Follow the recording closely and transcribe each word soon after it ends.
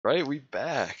Right, we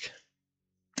back.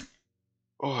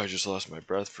 Oh, I just lost my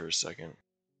breath for a second.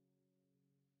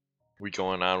 We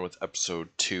going on with episode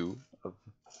 2 of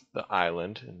the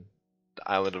island, and the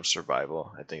island of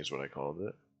survival, I think is what I called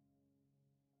it.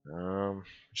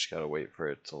 Just gotta wait for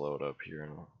it to load up here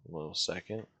in a little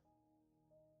second.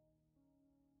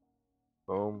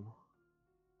 Boom.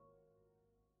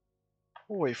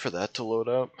 We'll wait for that to load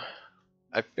up.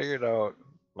 I figured out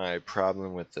my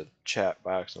problem with the chat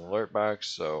box and alert box,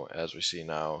 so as we see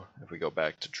now, if we go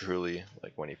back to Truly,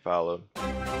 like when he followed,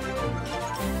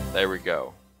 there we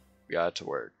go. We got it to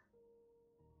work.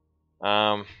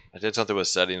 I did something with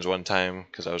settings one time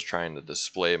because I was trying to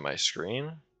display my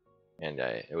screen, and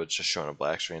it was just showing a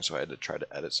black screen, so I had to try to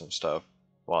edit some stuff.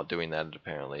 While doing that,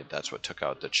 apparently that's what took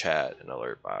out the chat and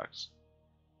alert box.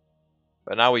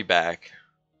 But now we back,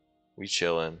 we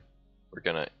chilling. We're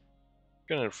gonna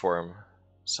inform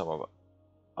some of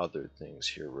other things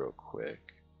here real quick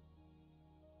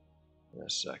in a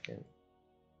second.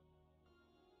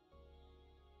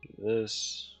 Do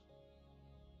this.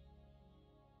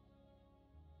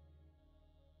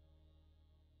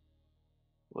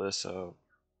 This up.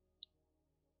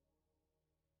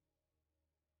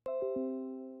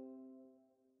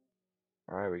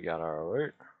 Alright, we got our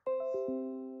alert.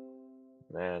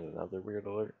 And another weird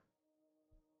alert.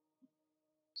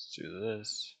 Let's do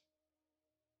this.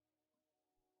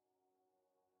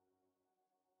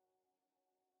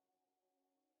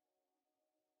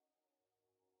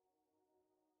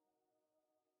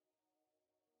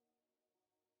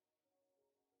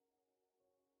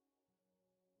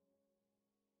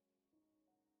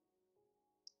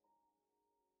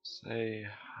 Say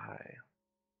hi.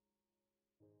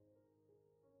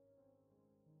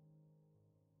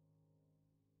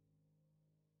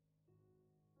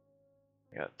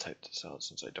 I gotta type this out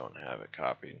since I don't have it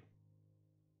copied.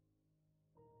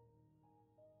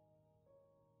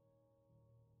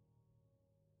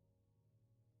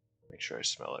 Make sure I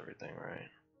smell everything right.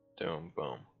 Boom,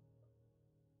 boom.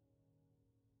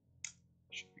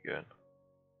 Should be good.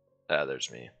 Ah, there's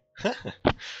me.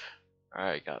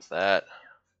 Alright, got that.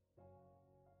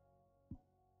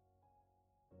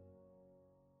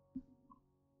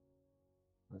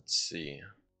 Let's see.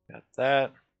 Got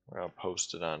that. I'll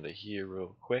post it onto here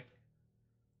real quick.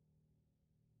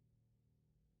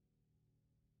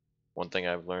 One thing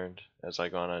I've learned as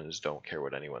I've gone on is don't care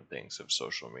what anyone thinks of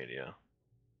social media.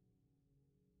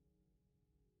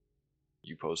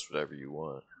 You post whatever you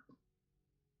want.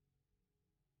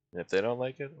 And if they don't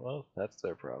like it, well, that's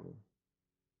their problem.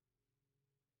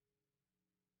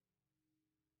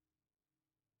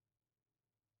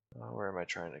 Where am I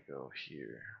trying to go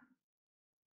here?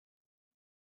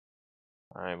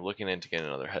 I'm looking into getting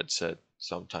another headset.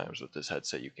 Sometimes with this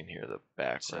headset you can hear the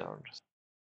background.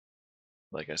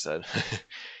 Like I said, you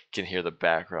can hear the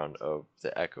background of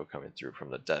the echo coming through from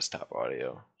the desktop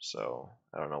audio. So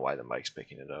I don't know why the mic's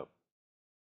picking it up.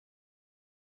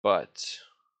 But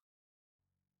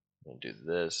I'm gonna do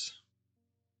this.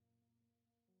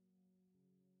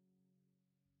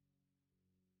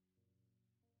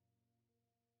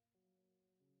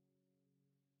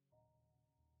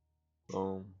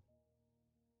 Boom.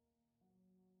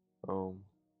 Boom.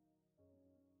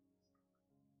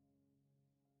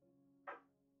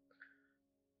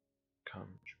 Comes.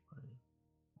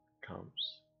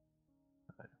 Comes.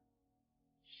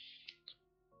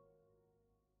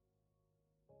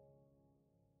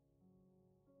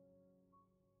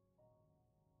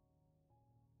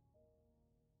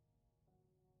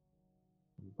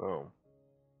 Boom.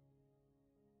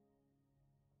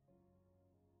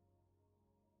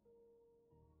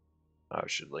 I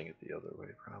should link it the other way,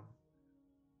 probably.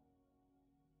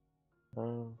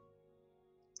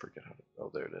 Forget how to.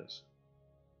 Oh, there it is.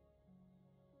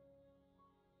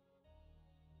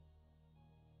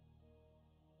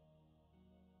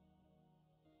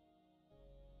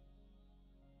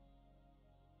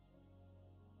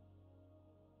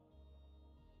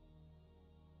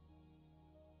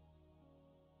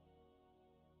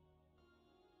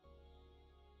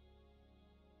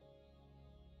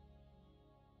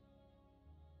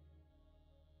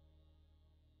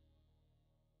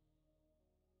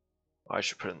 Oh, I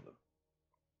should put in the.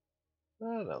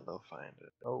 Oh, no, they'll find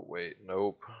it. Oh, wait,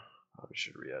 nope. Probably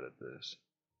should re-edit this.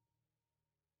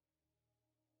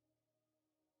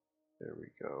 There we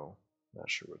go. Not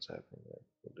sure what's happening there.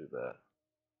 We'll do that.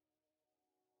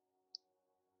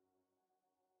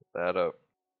 Put that up.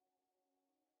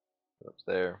 Up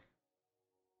there.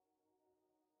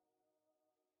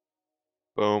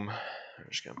 Boom. I'm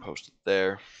just gonna post it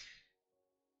there.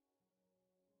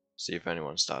 See if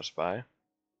anyone stops by.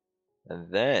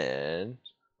 And then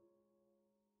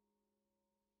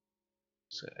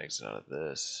Let's exit out of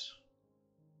this.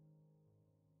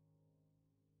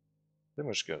 I think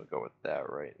we're just gonna go with that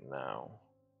right now.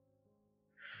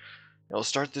 I'll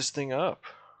start this thing up.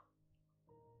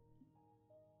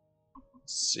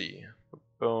 Let's see.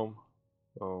 Boom,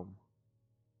 boom,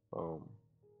 boom.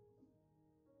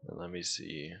 And let me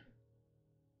see.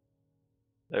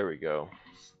 There we go.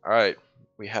 Alright,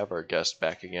 we have our guest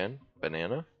back again,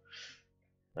 Banana.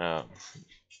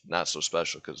 Not so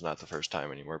special because it's not the first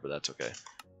time anymore, but that's okay.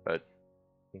 But I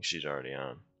think she's already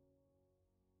on.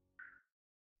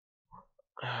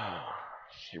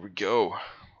 Here we go.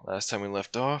 Last time we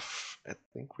left off, I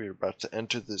think we were about to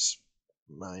enter this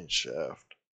mine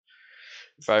shaft.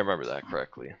 If I remember that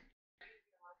correctly.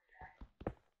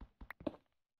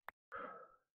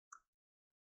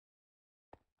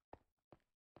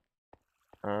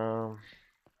 And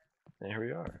here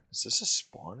we are. Is this a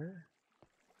spawner?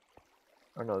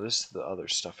 Oh no, this is the other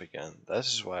stuff again.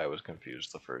 This is why I was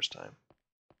confused the first time.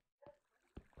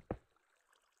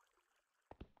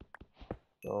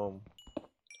 I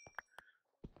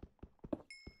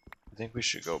think we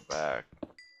should go back,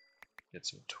 get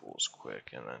some tools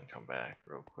quick, and then come back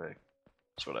real quick.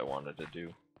 That's what I wanted to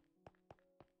do.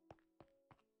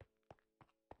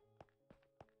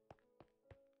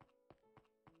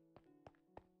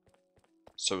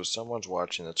 So if someone's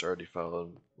watching that's already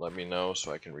followed, let me know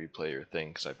so I can replay your thing,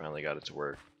 because I finally got it to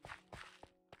work.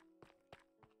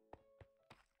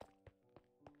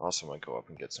 Also, I might go up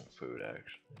and get some food,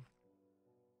 actually.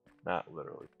 Not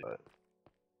literally, but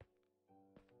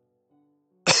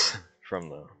from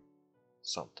the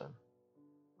something.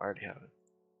 I already have it.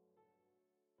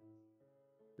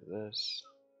 Do this.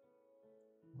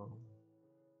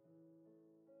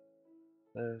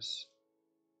 This.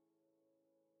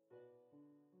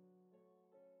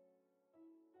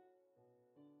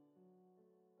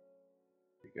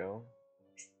 There we go.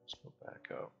 Let's go back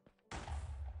up.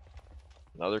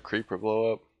 Another creeper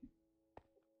blow up.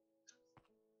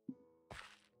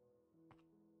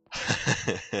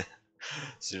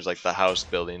 Seems like the house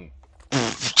building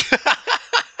is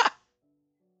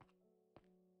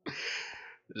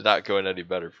not going any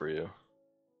better for you.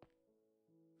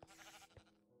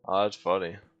 Oh, that's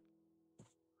funny.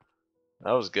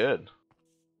 That was good.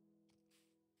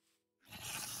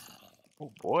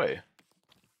 Oh boy.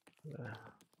 There's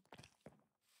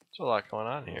a lot going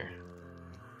on here.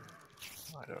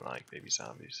 I don't like baby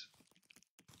zombies.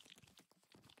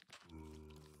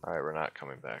 Alright, we're not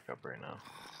coming back up right now.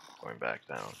 Going back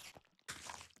down.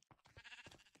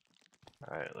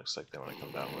 Alright, looks like they want to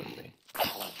come down with me.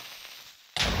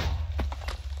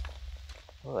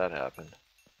 Well, that happened.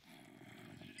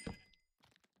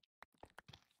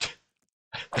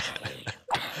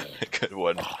 Good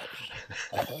one.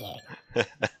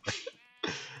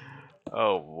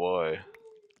 Oh boy.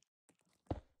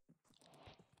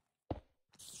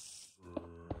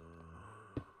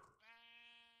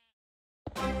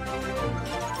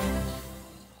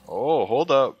 Oh,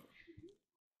 hold up.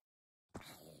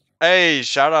 Hey,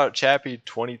 shout out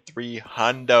Chappie23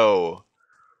 Hundo.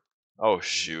 Oh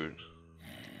shoot.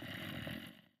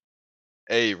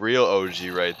 Hey, real OG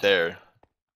right there.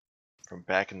 From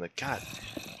back in the God.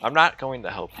 I'm not going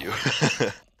to help you.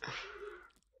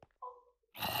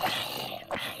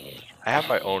 I have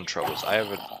my own troubles. I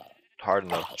have a hard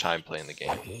enough time playing the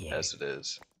game as it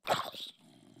is.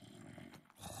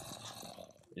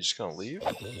 You just gonna leave?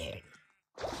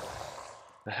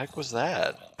 The heck was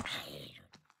that?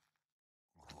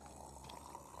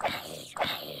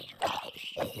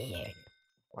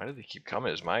 Why do they keep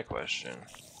coming is my question.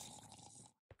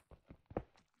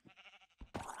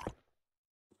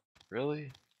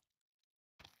 Really?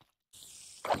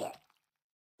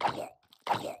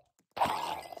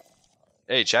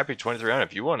 Hey, Chappie23,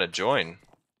 if you want to join,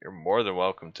 you're more than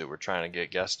welcome to. We're trying to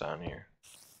get guests on here.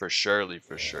 For surely,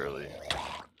 for surely.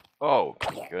 Oh,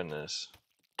 my goodness.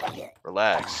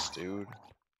 Relax, dude.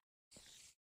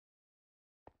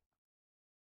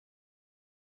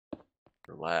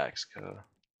 Relax, cuh.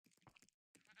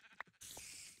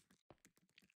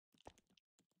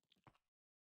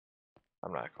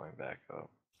 I'm not going back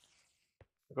up.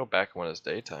 I'll go back when it's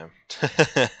daytime.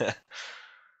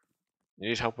 You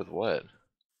need help with what?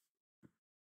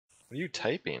 What are you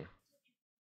typing?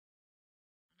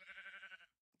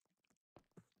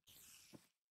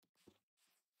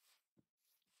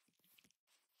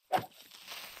 That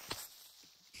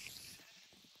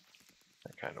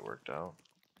kind of worked out.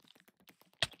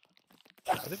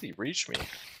 How did he reach me?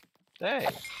 Dang,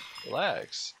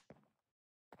 relax.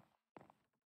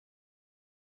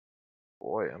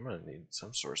 Boy, I'm gonna need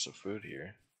some source of food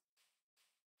here.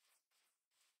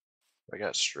 I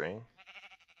got string.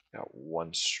 Got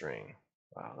one string.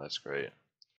 Wow, that's great.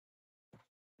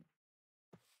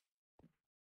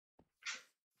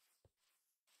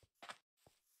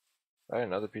 If I had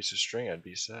another piece of string, I'd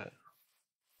be set.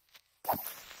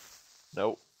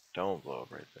 Nope, don't blow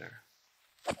up right there.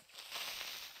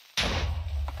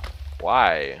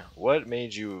 Why? What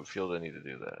made you feel the need to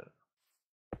do that?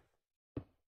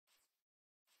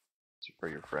 Is it for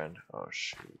your friend? Oh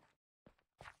shoot.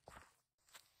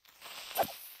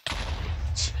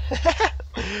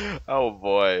 Oh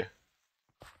boy.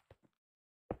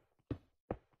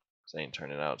 This ain't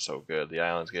turning out so good. The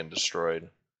island's getting destroyed.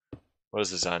 What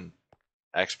is this on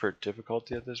expert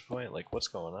difficulty at this point? Like, what's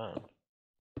going on?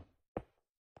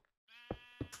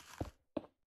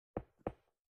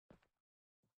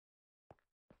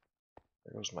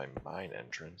 There goes my mine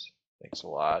entrance. Thanks a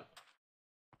lot.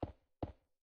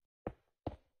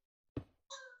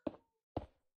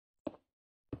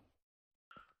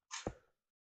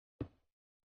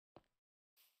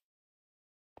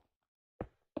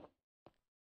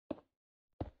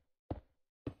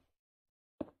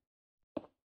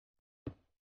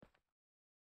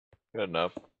 Good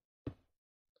enough.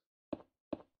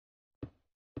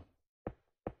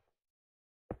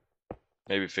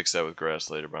 Maybe fix that with grass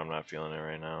later, but I'm not feeling it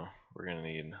right now. We're gonna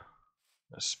need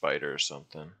a spider or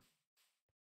something.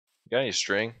 You got any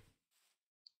string?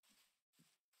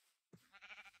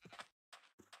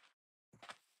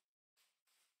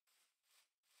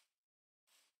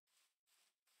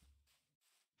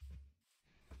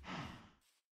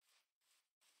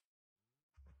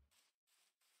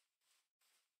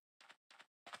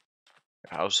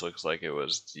 The house looks like it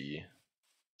was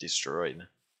destroyed.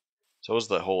 So was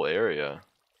the whole area.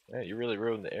 Yeah, you really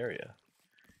ruined the area.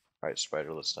 Alright,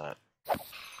 spider, let's not.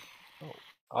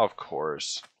 Oh, of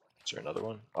course. Is there another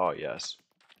one? Oh, yes.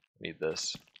 Need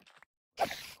this.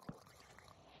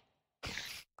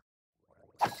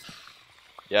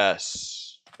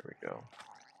 Yes. There we go.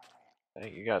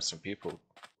 Hey, you got some people.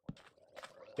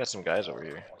 You got some guys over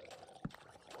here.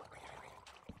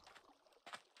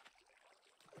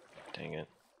 Dang it.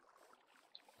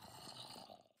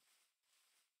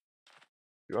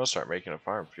 If you want to start making a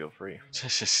farm, feel free.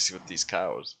 With these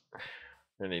cows.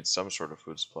 I need some sort of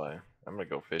food supply. I'm gonna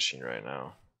go fishing right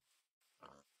now.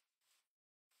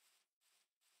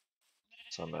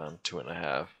 So I'm on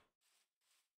 2.5.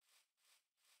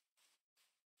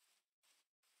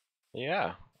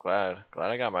 Yeah, glad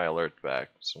I got my alert back.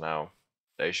 So now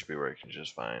they should be working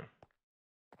just fine.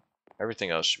 Everything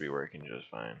else should be working just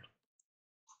fine.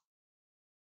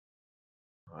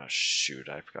 Oh shoot,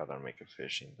 I forgot how to make a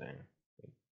fishing thing.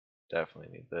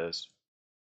 Definitely need this.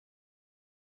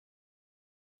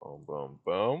 Boom, boom,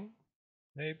 boom.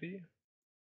 Maybe.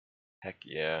 Heck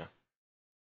yeah.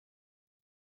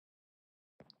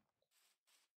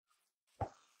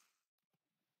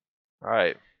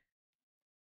 Alright.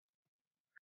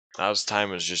 Now's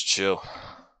time is just chill.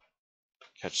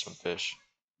 Catch some fish.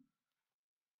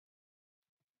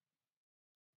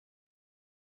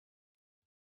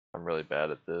 I'm really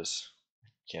bad at this.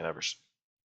 Can't ever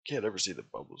see the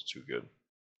bubbles too good.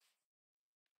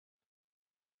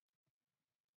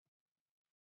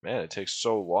 Man, it takes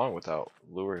so long without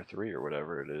lure 3 or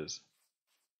whatever it is.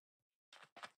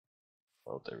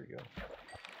 Oh, there we go.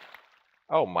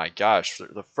 Oh my gosh,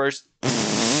 the first...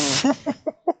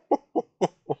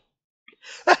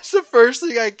 That's the first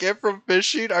thing I get from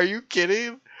fishing? Are you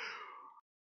kidding?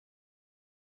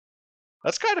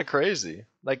 That's kind of crazy.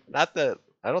 Like, not that...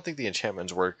 I don't think the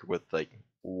enchantments work with, like,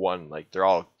 one. Like, they're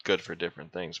all good for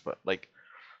different things, but, like,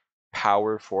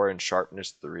 power 4 and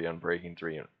sharpness 3 on breaking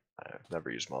 3. And I've never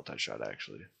used multi-shot,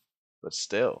 actually. But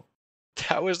still.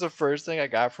 That was the first thing I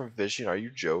got from fishing. Are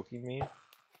you joking me? I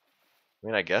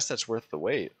mean, I guess that's worth the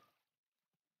wait.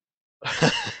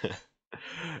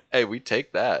 Hey, we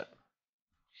take that.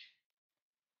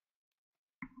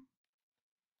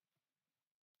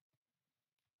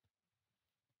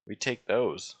 We take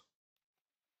those.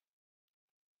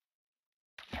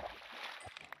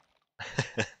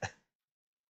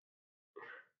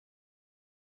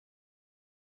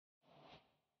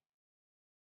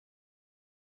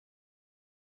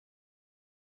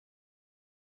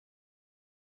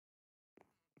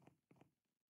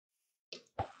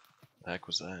 The heck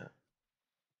was that?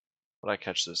 What did I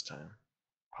catch this time?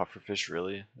 Pufferfish,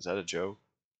 really? Is that a joke?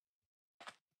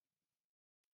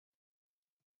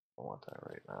 I want that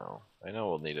right now. I know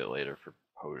we'll need it later for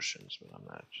potions, but I'm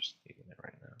not just needing it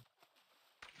right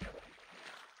now.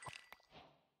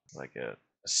 Like a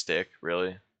stick,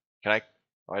 really? Can I?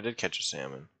 Oh, I did catch a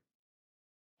salmon.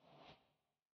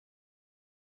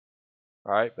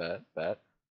 Alright, bet.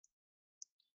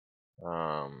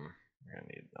 We're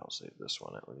gonna need, I'll save this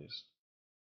one at least.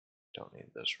 Don't need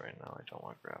this right now. I don't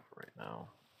want gravel right now.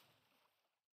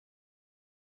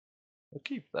 We'll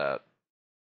keep that.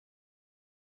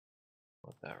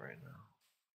 Want that right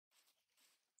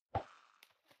now.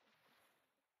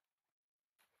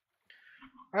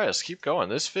 Alright, let's keep going.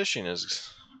 This fishing has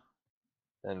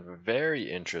been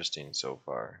very interesting so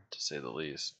far, to say the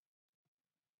least.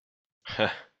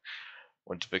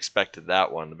 Wouldn't have expected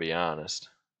that one, to be honest.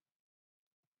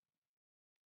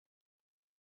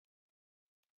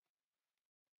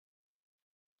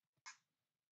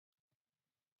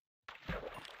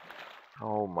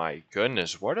 Oh my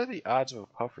goodness, what are the odds of a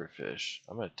pufferfish?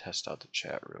 I'm gonna test out the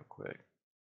chat real quick.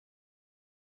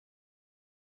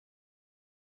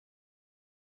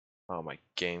 Oh, my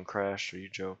game crashed, are you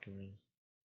joking me?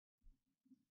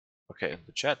 Okay,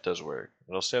 the chat does work.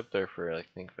 It'll stay up there for I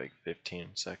think like 15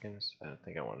 seconds. I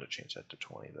think I wanted to change that to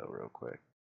 20 though real quick.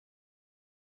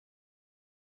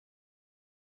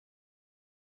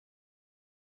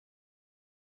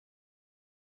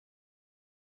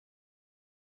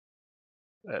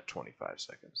 At 25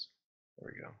 seconds.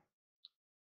 There we go.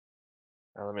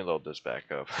 Now let me load this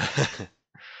back up.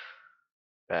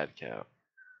 Bad cap.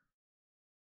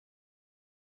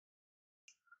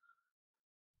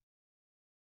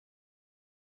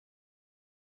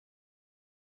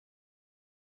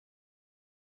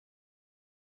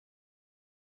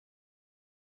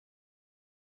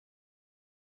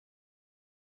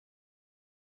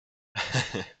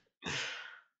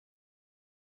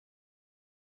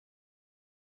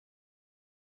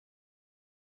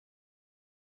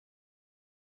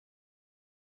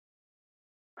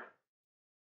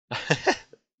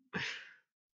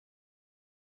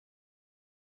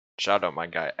 Shout out my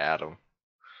guy Adam.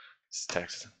 He's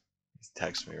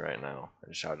texting me right now.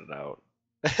 I shouted out.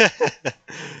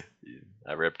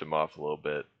 I ripped him off a little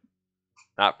bit.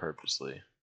 Not purposely.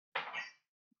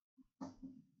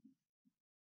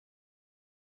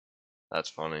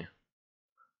 That's funny.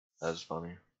 That's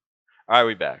funny. Alright,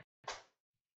 we back.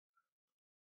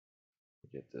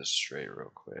 Get this straight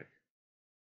real quick.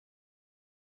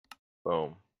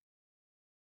 Boom.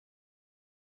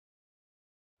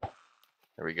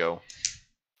 There we go.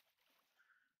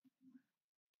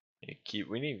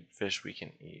 We need fish we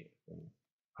can eat.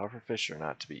 Pufferfish are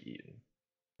not to be eaten.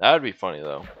 That would be funny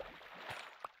though.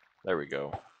 There we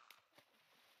go.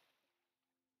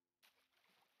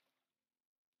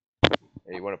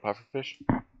 Hey, you want a pufferfish?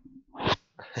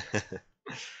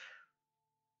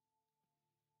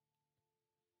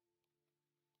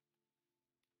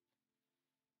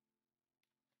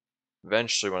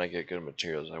 Eventually, when I get good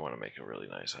materials, I want to make a really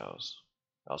nice house.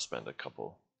 I'll spend a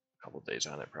couple days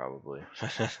on it probably.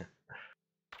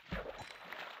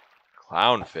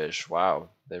 Clownfish, wow,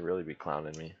 they really be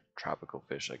clowning me. Tropical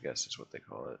fish, I guess is what they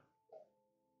call it.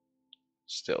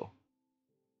 Still.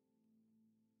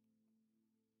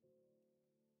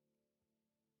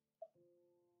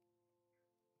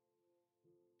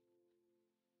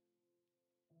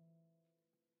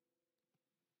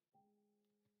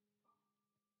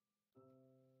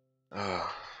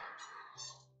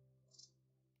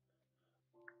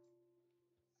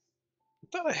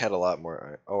 I thought I had a lot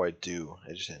more. Oh, I do.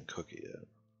 I just didn't cook it yet.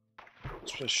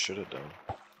 That's what I should have done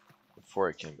before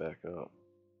I came back up.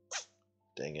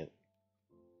 Dang it.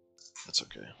 That's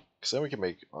okay. Because then we can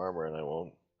make armor and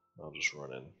I'll just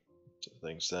run into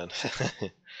things then.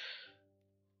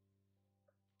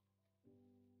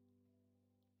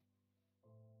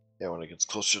 Yeah, when it gets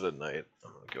closer to night,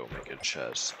 I'm gonna go make a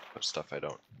chest, put stuff I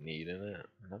don't need in it.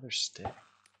 Another stick.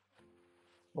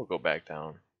 We'll go back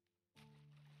down.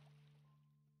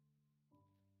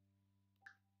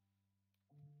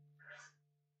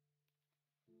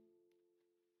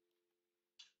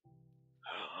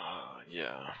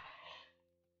 Yeah.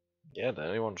 Yeah, if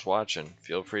anyone's watching,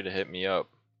 feel free to hit me up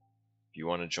if you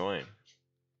want to join.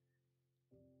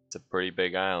 It's a pretty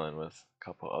big island with a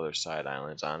couple other side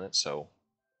islands on it, so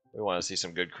we want to see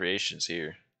some good creations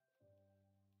here.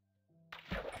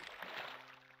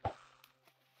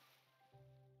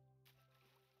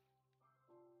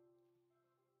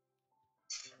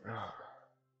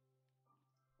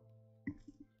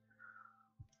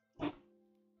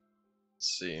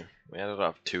 Let's see. We ended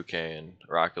off 2K and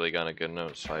Rocket League on a good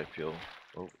note, so I feel.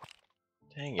 Oh,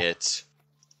 dang it.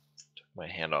 Took my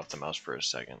hand off the mouse for a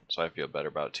second, so I feel better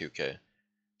about 2K.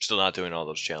 Still not doing all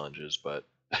those challenges, but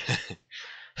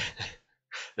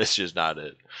this is just not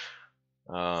it.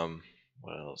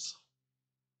 What else?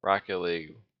 Rocket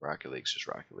League. Rocket League's just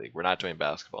Rocket League. We're not doing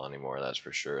basketball anymore, that's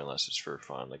for sure, unless it's for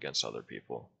fun against other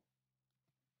people.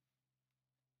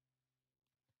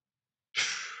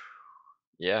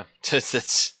 Yeah,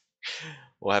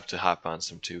 We'll have to hop on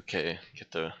some 2K,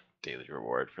 get the daily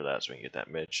reward for that so we can get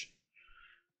that Mitch.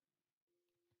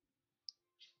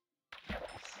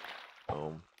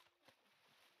 Boom.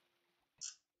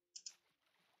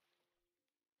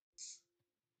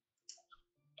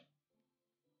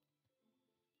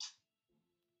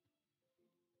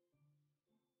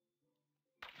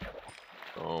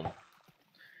 Boom.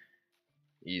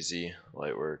 Easy,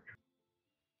 light work.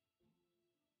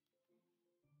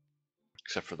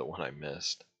 Except for the one I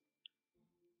missed.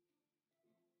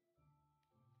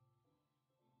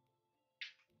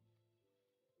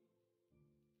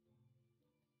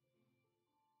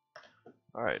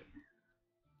 Alright.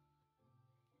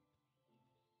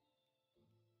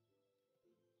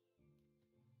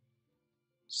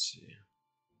 Let's see.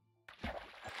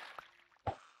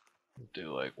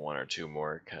 Do like 1 or 2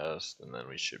 more casts and then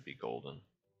we should be golden.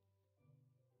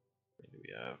 What do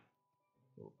we have?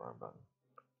 Ooh, wrong button.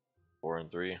 4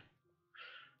 and 3.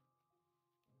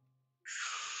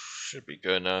 Should be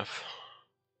good enough.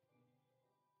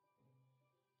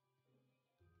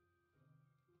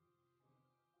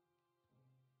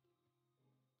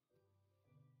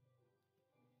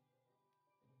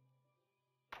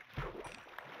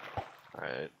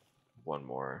 Alright, 1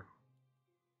 more.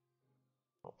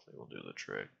 Hopefully we'll do the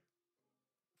trick.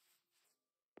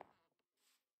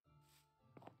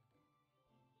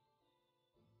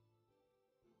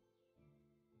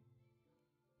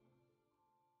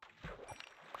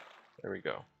 There we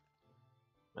go.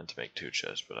 Meant to make 2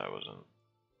 chests, but I wasn't.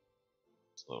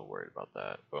 A little worried about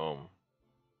that. Boom.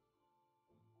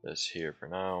 This here for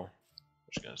now.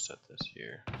 I'm just gonna set this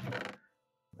here.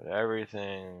 But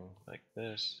everything like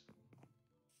this.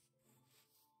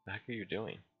 What the heck are you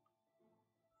doing?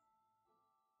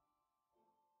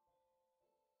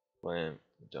 Flint,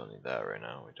 we don't need that right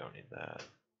now. We don't need that.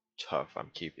 Tough,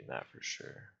 I'm keeping that for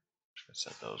sure. Just gonna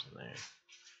set those in there.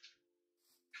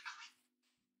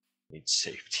 Need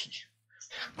safety.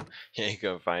 You ain't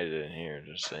gonna find it in here,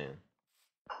 just saying.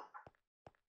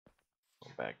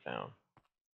 Go back down.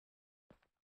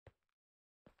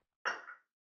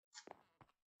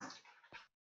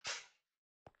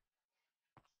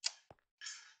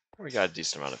 We got a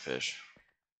decent amount of fish.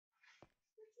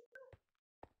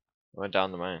 Went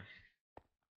down the mine.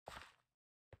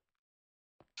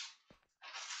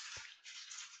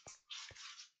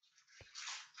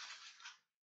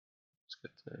 Let's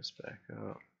get this back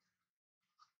up.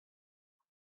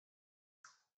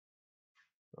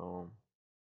 Boom.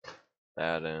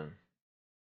 That in.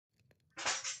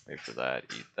 Wait for that,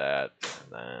 eat that,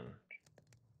 and then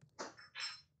I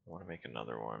want to make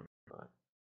another one, but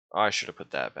oh, I should have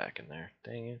put that back in there.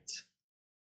 Dang it.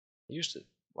 I used to.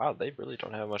 Wow, they really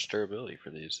don't have much durability for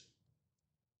these.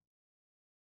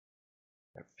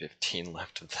 I have 15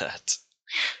 left of that.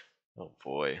 Oh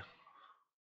boy.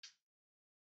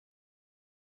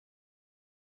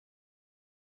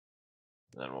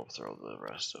 Then we'll throw the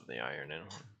rest of the iron in.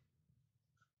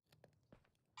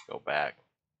 Go back.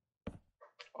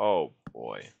 Oh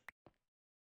boy.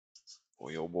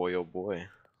 Boy, oh boy, oh boy.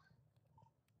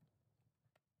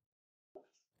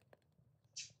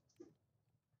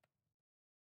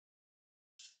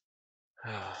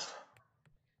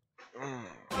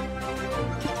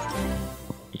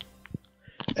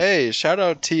 Hey, shout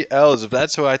out TLs if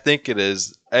that's who I think it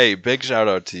is. Hey, big shout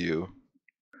out to you.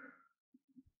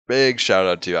 Big shout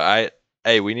out to you.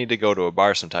 Hey, we need to go to a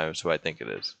bar sometime. That's who I think it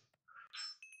is.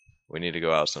 We need to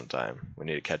go out sometime. We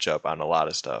need to catch up on a lot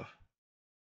of stuff.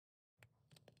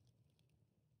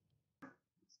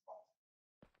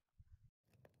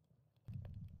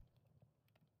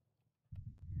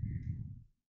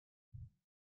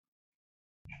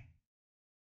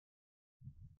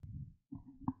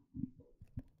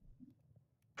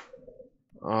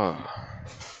 Oh,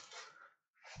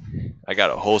 I got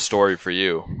a whole story for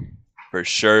you. For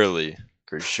surely.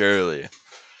 For surely.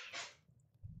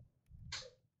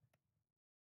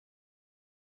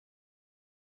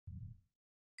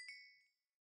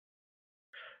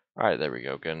 Alright, there we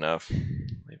go. Good enough.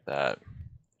 Leave that.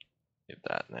 Leave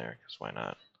that in there, because why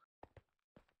not?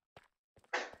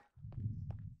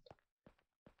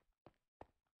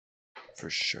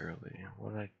 For surely.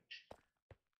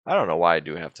 I don't know why I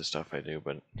do half the stuff I do,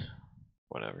 but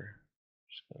whatever.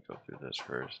 Just gonna go through this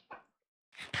first.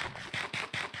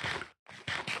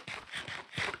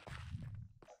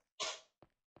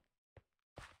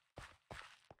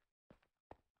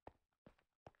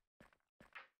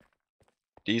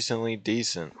 Decently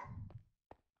decent.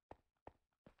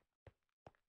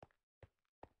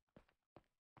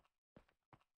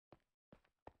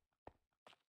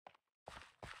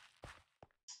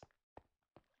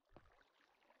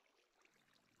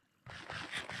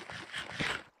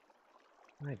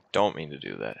 I don't mean to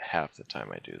do that half the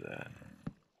time I do that.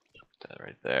 Put that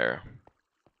right there.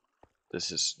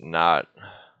 This is not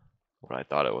what I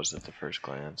thought it was at the first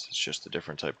glance. It's just a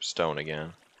different type of stone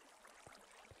again.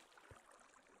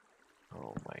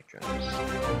 Oh my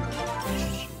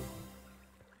goodness.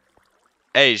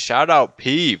 Hey, shout out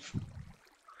Peep.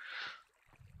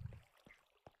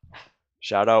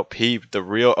 Shout out Peep. The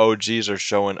real OGs are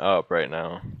showing up right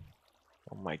now.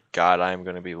 Oh my god, I am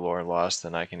going to be lore lost,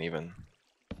 and I can even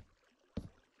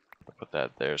put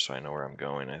that there so I know where I'm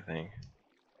going, I think.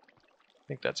 I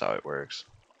think that's how it works.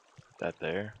 Put that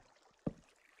there.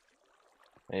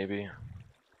 Maybe.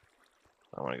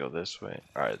 I want to go this way.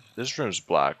 Alright, this room's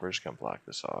blocked. We're just going to block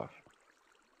this off.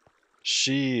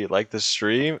 She, like the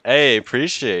stream? Hey,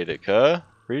 appreciate it, cuh.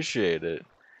 Appreciate it.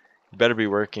 You better be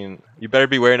working. You better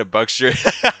be wearing a Bucks shirt.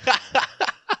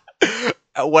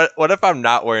 What if I'm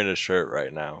not wearing a shirt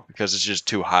right now? Because it's just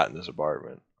too hot in this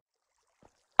apartment.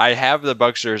 I have the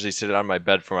Bucks jersey sitting on my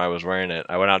bed from when I was wearing it.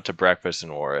 I went out to breakfast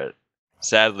and wore it.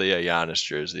 Sadly, a Giannis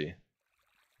jersey.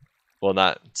 Well,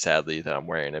 not sadly that I'm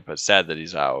wearing it, but sad that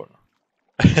he's out.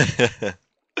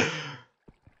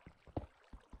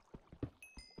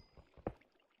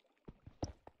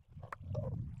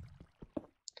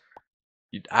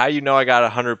 How you know I got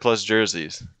 100+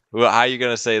 jerseys? How you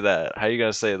gonna say that? How you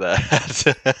gonna say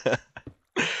that?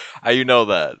 How you know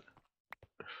that?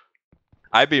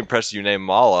 I'd be impressed if you name them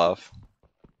all off.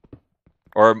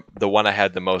 Or the one I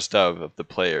had the most of the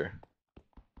player.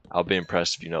 I'll be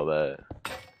impressed if you know that.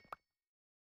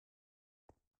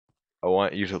 I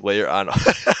want you to layer on.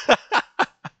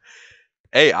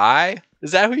 AI?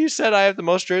 Is that who you said I have the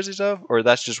most jerseys of? Or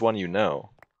that's just one you know?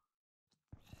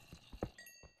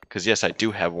 Because yes, I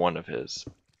do have one of his.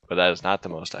 But that is not the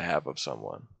most I have of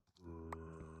someone.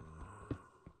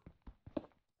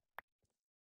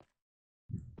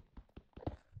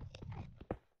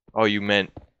 Oh, you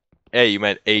meant... Hey, you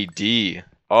meant AD.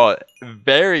 Oh,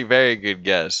 very, very good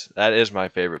guess. That is my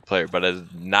favorite player, but it's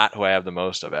not who I have the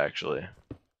most of, actually.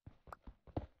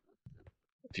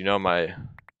 If you know my...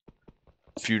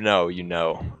 If you know, you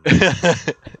know.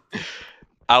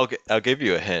 I'll give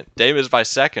you a hint. Dame is my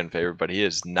second favorite, but he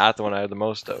is not the one I have the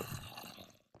most of.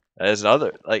 That is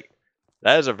another... Like,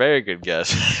 that is a very good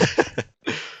guess.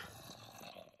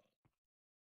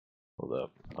 Hold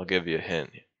up. I'll give you a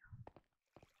hint.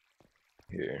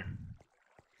 Here.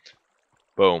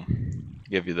 Boom.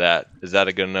 Give you that. Is that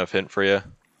a good enough hint for you?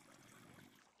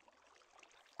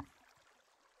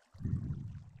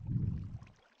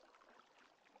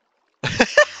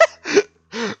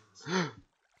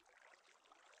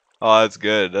 Oh, that's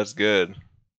good. That's good.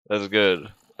 That's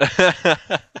good.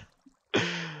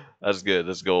 That's good.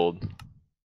 That's gold.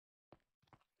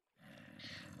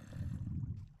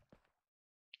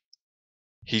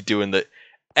 He doing the...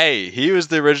 Hey, he was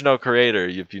the original creator.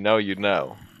 If you know, you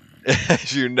know.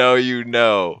 If you know, you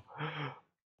know.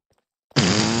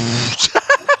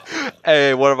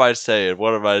 Hey, what am I saying?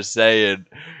 What am I saying?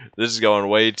 This is going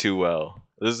way too well.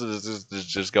 This is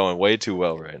just going way too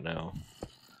well right now.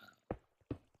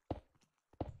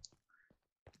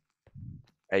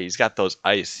 Hey, he's got those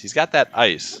ice. He's got that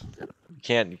ice.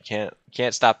 You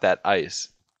can't stop that ice.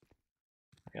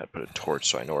 I gotta put a torch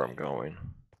so I know where I'm going.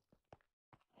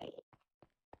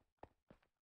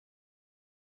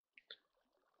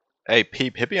 Hey,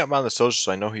 Peep, hit me up on the social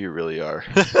so I know who you really are.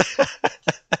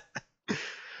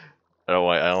 I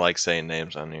don't like saying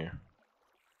names on here.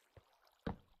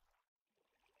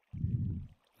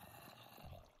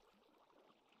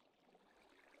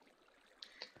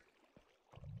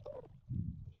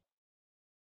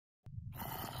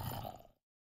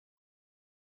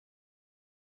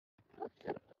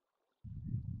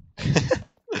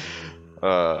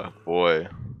 Boy.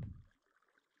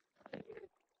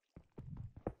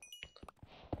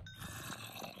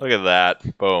 Look at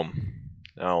that. Boom.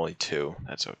 Only 2.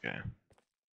 That's okay.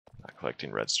 Not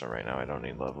collecting redstone right now. I don't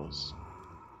need levels.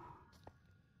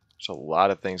 There's a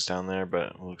lot of things down there,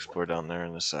 but we'll explore down there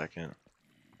in a second.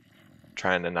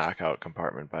 Trying to knock out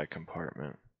compartment by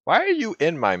compartment. Why are you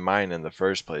in my mine in the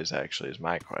first place, actually, is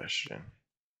my question.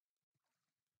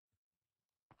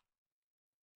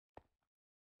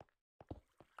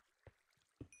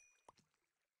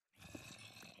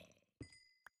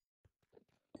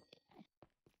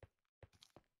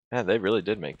 Yeah, they really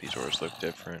did make these ores look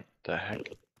different. The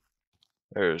heck?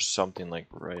 There's something like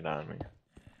right on me.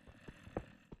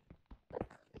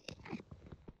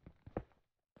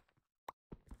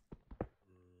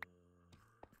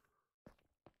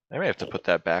 I may have to put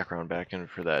that background back in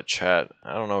for that chat.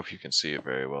 I don't know if you can see it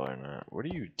very well or not. What are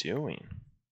you doing?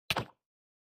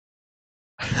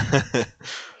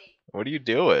 What are you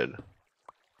doing?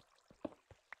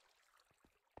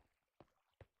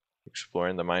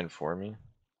 exploring the mine for me?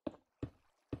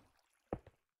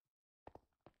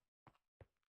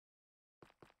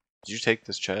 Did you take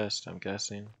this chest, I'm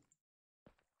guessing?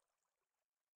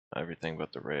 Everything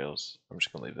but the rails. I'm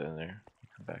just gonna leave it in there.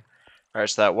 Come back. Alright,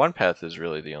 so that one path is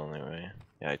really the only way.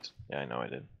 Yeah, I know I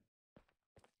did.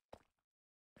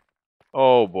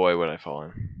 Oh boy, would I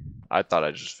fallen. I thought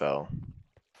I just fell.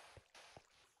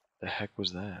 The heck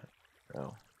was that?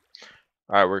 Oh.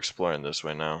 Alright, we're exploring this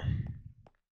way now.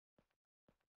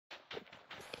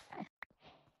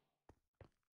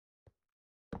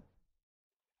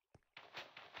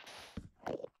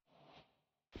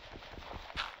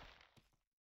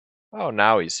 Oh,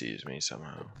 now he sees me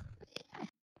somehow.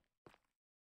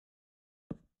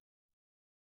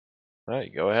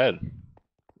 Alright, go ahead.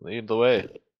 Lead the way.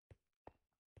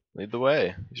 Lead the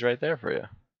way. He's right there for you.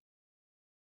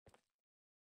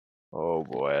 Oh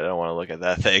boy, I don't want to look at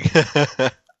that thing.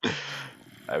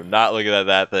 I'm not looking at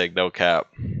that thing, no cap.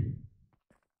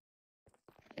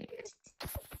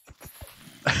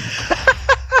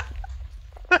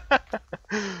 That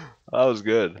was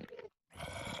good.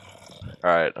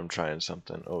 Alright, I'm trying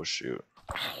something. Oh shoot.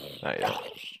 Not yet.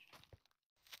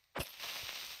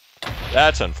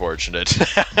 That's unfortunate.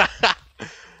 Alright,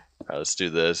 let's do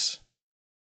this.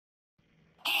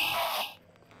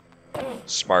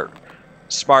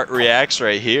 Smart reacts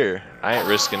right here. I ain't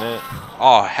risking it.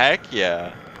 Oh, heck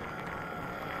yeah.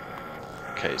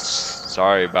 Okay,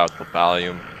 sorry about the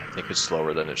volume. I think it's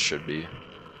slower than it should be.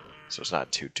 So it's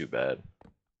not too bad.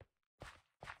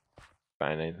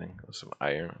 Find anything? Some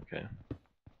iron, okay.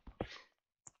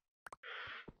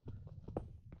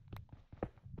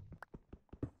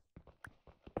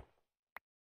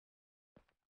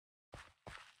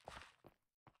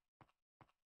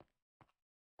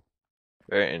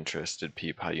 Very interested,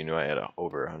 Peep, how you knew I had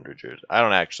over 100 years. I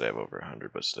don't actually have over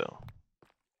 100, but still.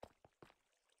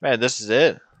 Man, this is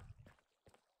it?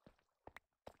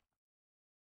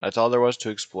 That's all there was to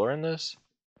explore in this?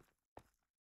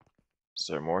 Is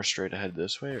there more straight ahead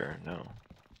this way, or no?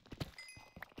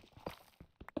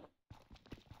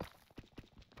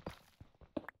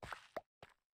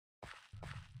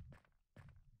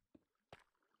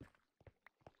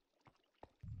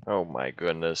 Oh my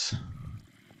goodness.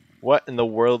 What in the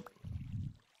world?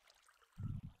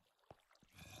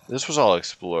 This was all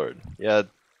explored. Yeah,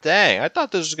 dang, I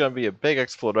thought this was going to be a big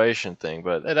exploration thing,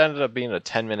 but it ended up being a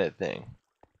 10-minute thing.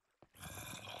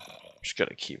 Just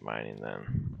gotta keep mining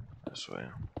then. This way.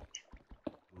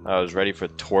 I was ready for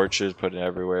torches put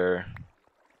everywhere.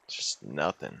 Just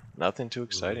nothing. Nothing too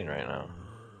exciting right now.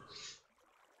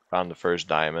 Found the first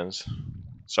diamonds.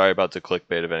 Sorry about the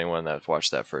clickbait of anyone that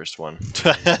watched that first one.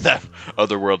 That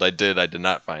other world I did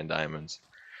not find diamonds.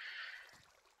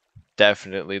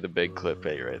 Definitely the big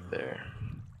clickbait right there.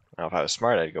 Now if I was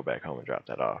smart I'd go back home and drop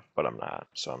that off, but I'm not,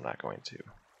 so I'm not going to.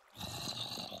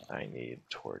 I need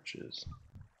torches.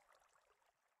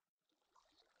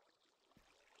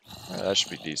 That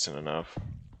should be decent enough.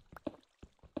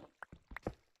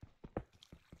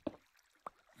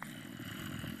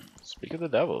 Speak of the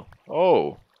devil.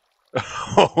 Oh!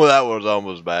 Oh, that was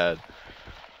almost bad.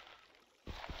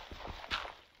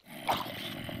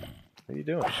 What are you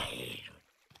doing?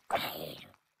 I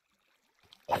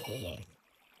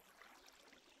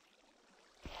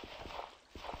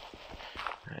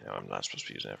know I'm not supposed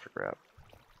to be using that for grab.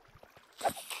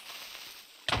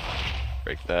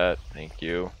 Break that. Thank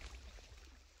you.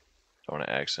 Don't want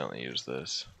to accidentally use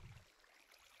this.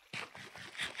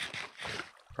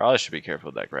 Probably should be careful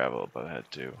with that gravel above head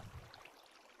too.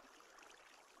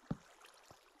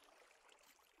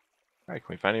 Alright,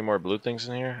 can we find any more blue things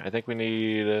in here? I think we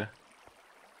need a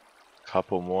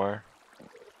couple more.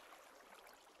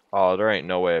 Oh, there ain't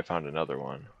no way I found another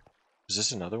one. Is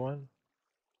this another one?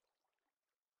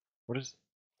 What is...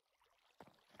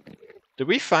 Did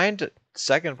we find the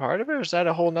second part of it, or is that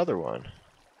a whole nother one?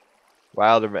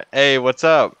 Wilder... Hey, what's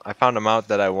up? I found a mount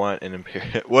that I want in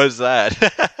Imperial... What is that?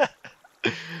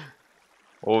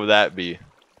 What would that be?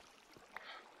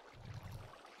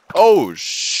 Oh,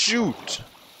 shoot!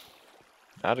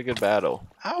 Not a good battle.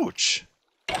 Ouch!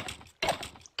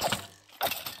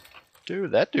 Dude,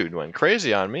 that dude went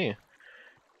crazy on me.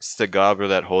 It's the gobbler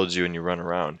that holds you and you run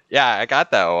around. Yeah, I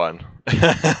got that one.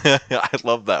 I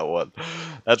love that one.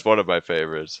 That's one of my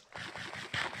favorites.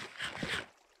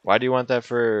 Why do you want that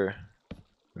for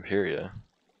Imperia?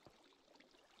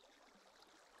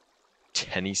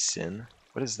 Tennyson?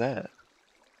 What is that?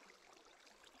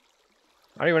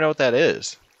 I don't even know what that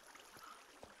is.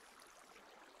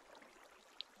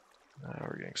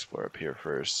 We're gonna explore up here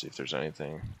first, see if there's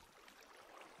anything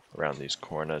around these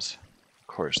corners. Of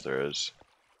course there is.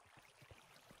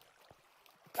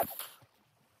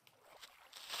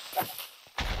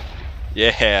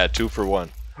 Yeah, 2 for 1.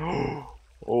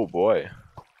 Oh boy.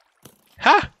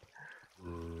 Ha!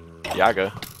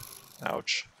 Yaga.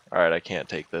 Ouch. Alright, I can't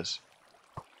take this.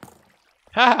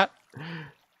 Ha!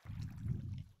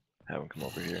 Have him come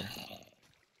over here.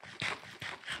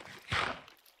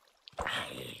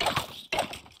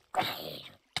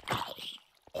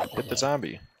 Hit the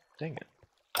zombie. Dang it.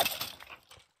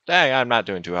 Dang, I'm not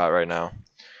doing too hot right now.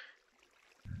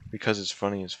 Because it's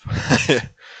funny as fuck.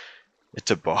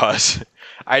 It's a boss.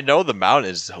 I know the mount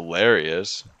is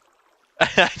hilarious.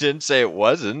 I didn't say it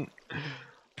wasn't.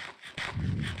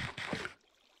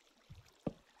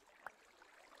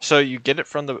 So you get it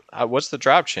from the... what's the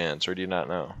drop chance, or do you not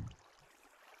know?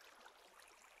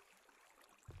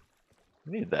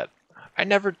 I need that. I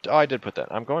never... Oh, I did put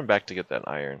that. I'm going back to get that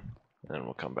iron. And then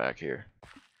we'll come back here.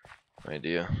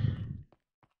 Idea.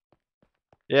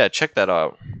 Yeah, check that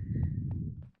out.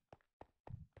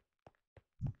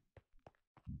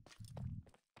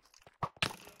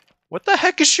 What the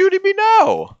heck is shooting me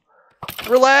now?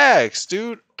 Relax,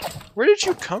 dude. Where did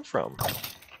you come from?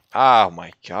 Oh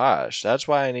my gosh. That's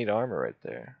why I need armor right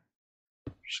there.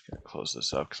 I'm just gonna close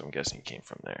this up because I'm guessing it came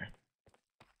from there.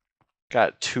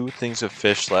 Got 2 things of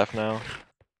fish left now.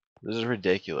 This is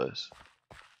ridiculous.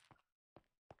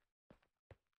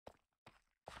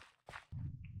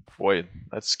 Boy,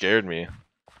 that scared me.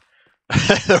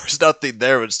 There was nothing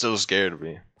there, but it still scared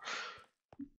me.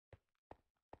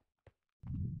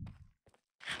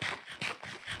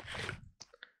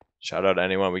 Shout out to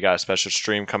anyone. We got a special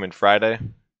stream coming Friday.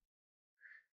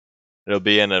 It'll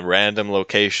be in a random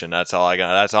location. That's all I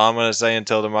got. That's all I'm gonna say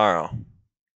until tomorrow.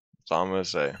 That's all I'm gonna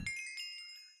say.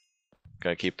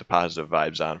 Gotta keep the positive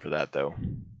vibes on for that though.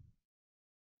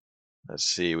 Let's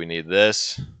see. We need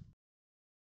this.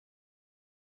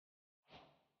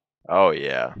 Oh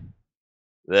yeah.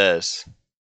 This.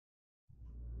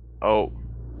 Oh.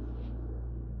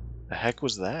 The heck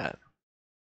was that?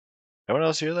 Anyone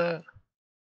else hear that?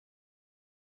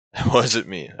 That wasn't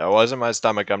me. That wasn't my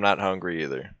stomach. I'm not hungry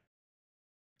either.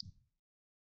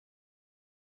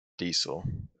 Diesel.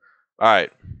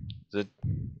 Alright.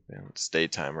 It's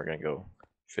daytime. We're gonna go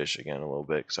fish again a little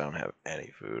bit because I don't have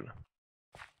any food.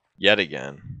 Yet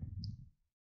again.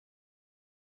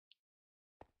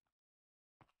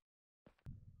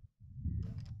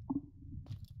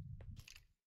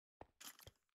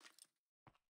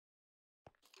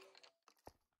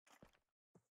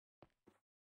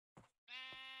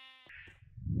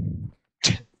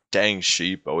 Dang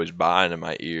sheep always buying in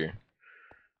my ear.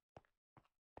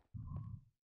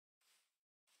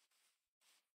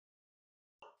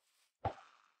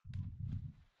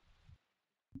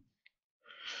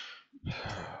 I'm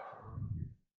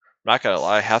not gonna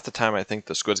lie, half the time I think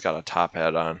the squid's got a top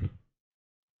hat on.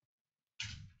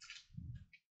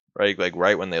 Right, like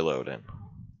right when they load in.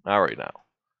 Not right now.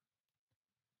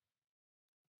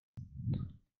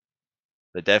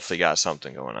 They definitely got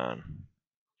something going on.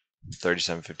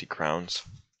 3750 crowns.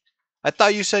 I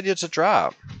thought you said it's a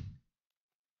drop.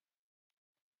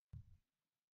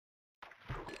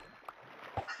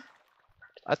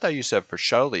 I thought you said for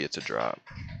surely it's a drop.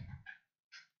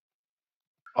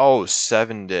 Oh,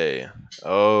 7-day.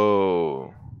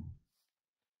 Oh.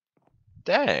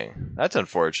 Dang, that's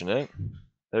unfortunate.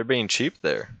 They're being cheap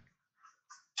there.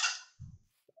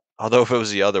 Although if it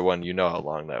was the other one, you know how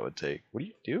long that would take. What are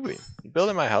you doing? You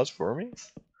building my house for me?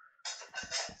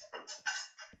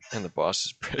 And the boss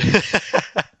is pretty...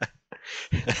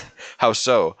 How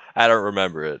so? I don't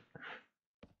remember it.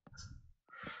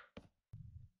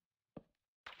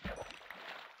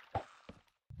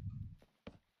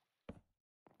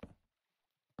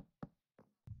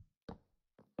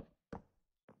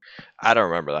 I don't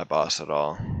remember that boss at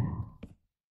all.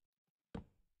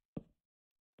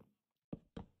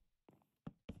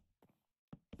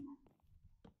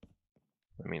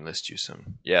 Let me list you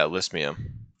some. Yeah, list me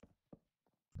them.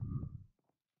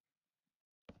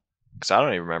 Because I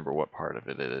don't even remember what part of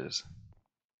it is.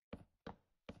 You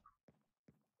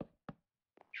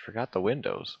forgot the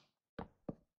windows.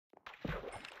 Okay,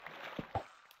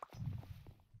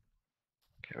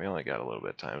 we only got a little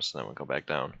bit of time, so then we'll go back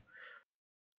down.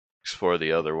 Explore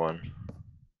the other one.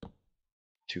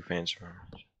 2 fans from...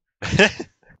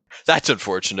 That's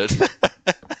unfortunate.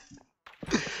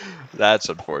 That's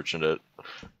unfortunate.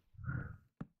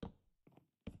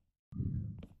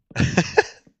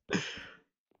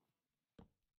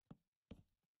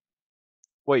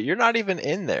 Wait, you're not even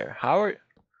in there. How are...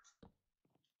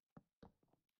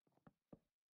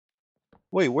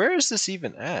 Wait, where is this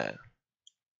even at?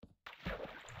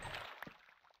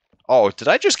 Oh, did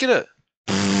I just get a...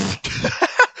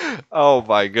 Oh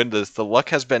my goodness, the luck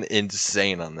has been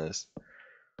insane on this.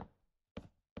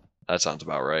 That sounds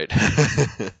about right.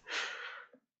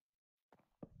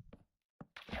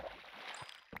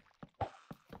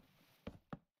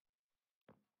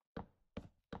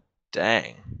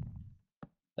 Dang.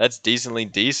 That's decently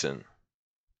decent.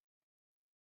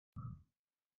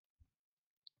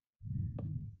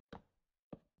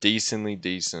 Decently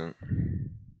decent.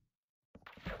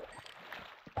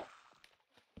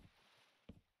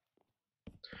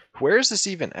 Where is this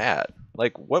even at?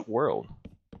 Like, what world?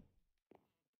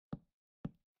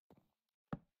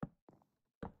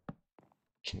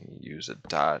 Can you use a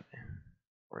dot?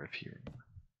 Or if you...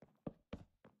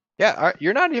 Yeah,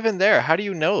 you're not even there. How do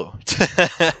you know?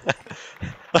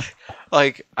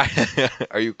 Like,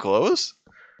 are you close?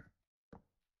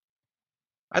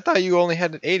 I thought you only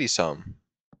had an 80 some.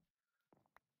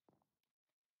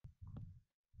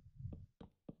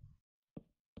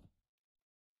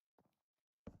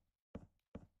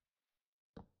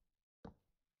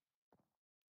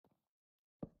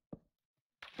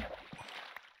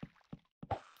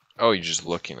 Oh, you're just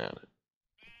looking at it.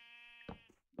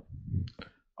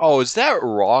 Oh, is that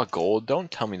raw gold?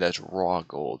 Don't tell me that's raw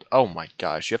gold. Oh my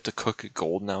gosh, you have to cook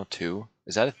gold now too?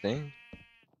 Is that a thing?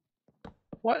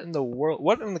 What in the world?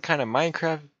 What in the kind of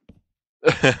Minecraft?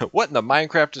 What in the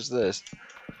Minecraft is this?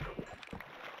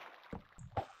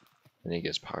 And he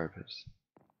gets power piss.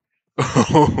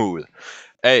 Oh,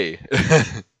 hey.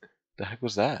 The heck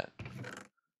was that?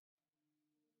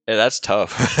 Hey, that's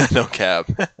tough. No cap.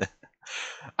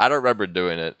 I don't remember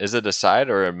doing it. Is it a side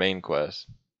or a main quest?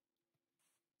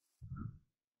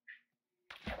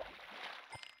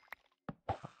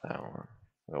 That one.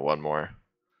 Oh, one more.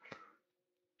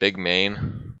 Big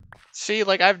main. See,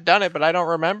 like, I've done it, but I don't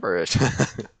remember it.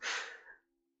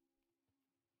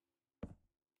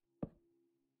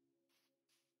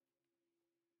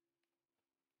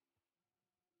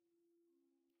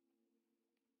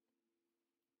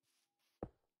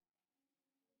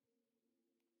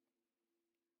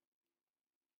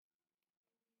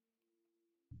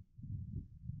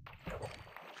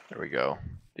 There we go.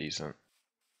 Decent.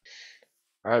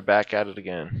 Alright, back at it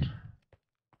again.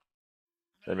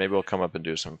 Then maybe we'll come up and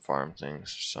do some farm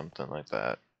things, something like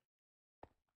that.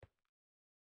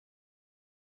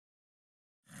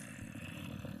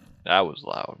 That was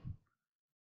loud.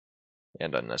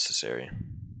 And unnecessary.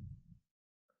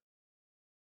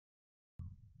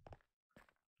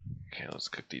 Okay, let's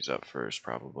cook these up first,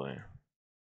 probably.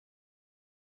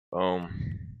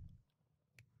 Boom.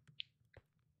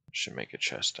 Should make a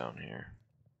chest down here.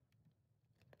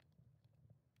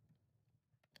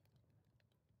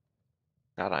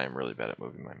 God, I am really bad at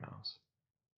moving my mouse.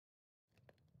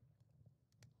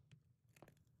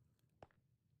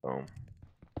 Boom.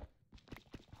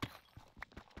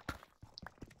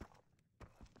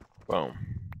 Boom.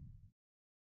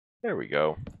 There we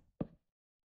go.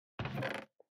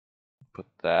 Put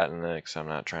that in there because I'm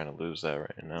not trying to lose that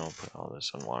right now. Put all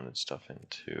this unwanted stuff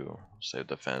into save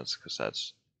defense because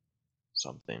that's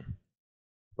something.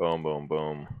 Boom, boom,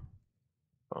 boom.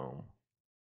 Boom.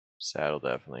 Saddle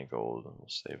definitely gold. We'll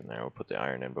save in there. We'll put the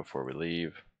iron in before we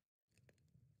leave.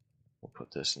 We'll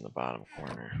put this in the bottom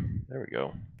corner. There we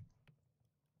go.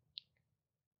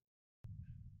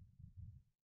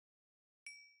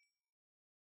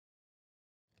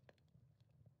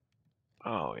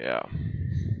 Oh, yeah.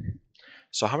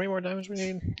 So how many more diamonds we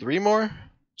need? 3 more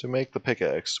to make the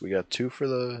pickaxe. We got 2 for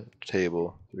the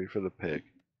table, 3 for the pick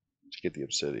to get the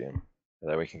obsidian. And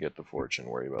then we can get the fortune,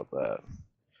 worry about that.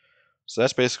 So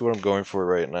that's basically what I'm going for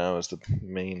right now is the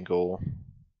main goal.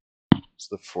 It's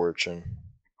the fortune.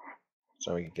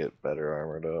 So we can get better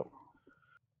armored up.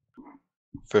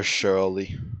 For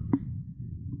surely.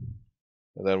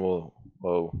 And then we'll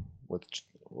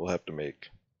have to make,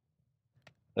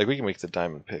 like, we can make the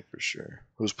diamond pick for sure.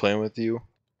 Who's playing with you?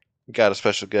 We got a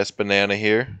special guest, Banana,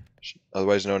 here,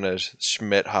 otherwise known as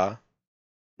Schmidha.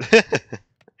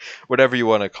 Whatever you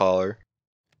want to call her.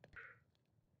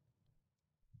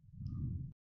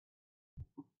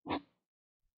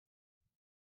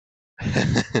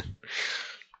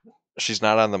 She's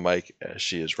not on the mic, as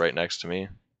she is right next to me.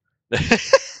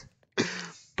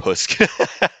 Pusk.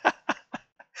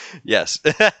 Yes,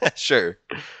 sure.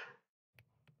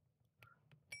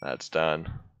 That's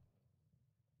done.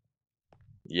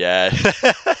 Yeah.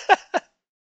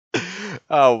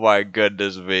 Oh my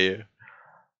goodness me.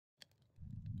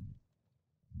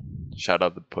 Shout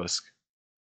out the Pusk.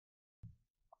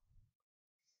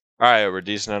 Alright, we're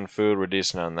decent on food, we're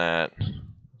decent on that.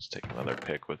 Let's take another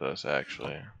pick with us,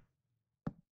 actually.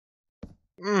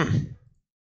 Mess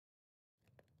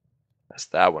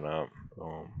that one up.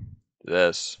 Boom.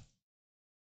 This.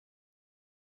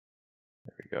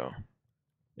 go.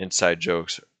 Inside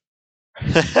jokes.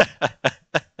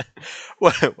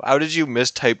 What? How did you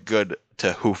mistype good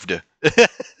to hoofed?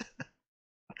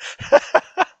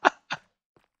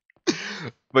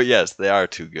 But yes, they are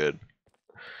too good.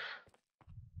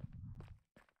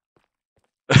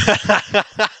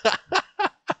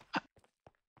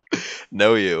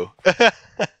 Know you.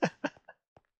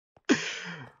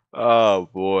 Oh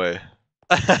boy.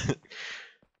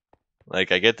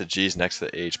 Like, I get the G's next to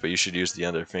the H, but you should use the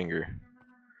other finger.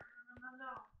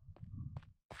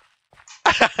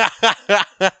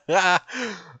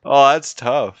 Oh, that's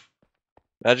tough.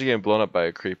 Imagine getting blown up by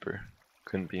a creeper.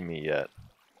 Couldn't be me yet.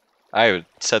 I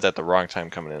said that the wrong time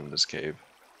coming in this cave.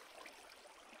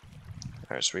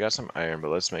 Alright, so we got some iron,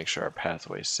 but let's make sure our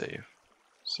pathway's safe.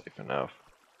 Safe enough.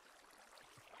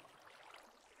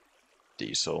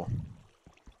 Diesel.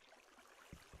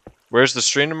 Where's the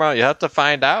stream tomorrow? You have to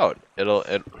find out. It'll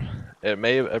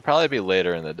probably be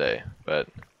later in the day, but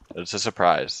it's a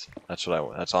surprise. That's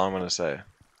all I'm gonna say.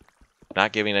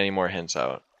 Not giving any more hints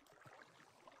out.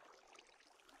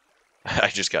 I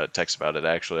just got a text about it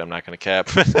actually, I'm not gonna cap.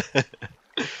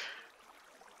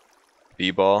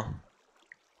 B-ball.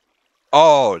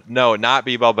 Oh no, not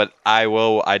B-ball, but I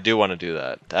do want to do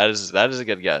that. That is a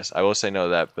good guess. I will say no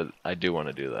to that, but I do want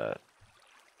to do that.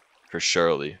 For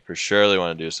surely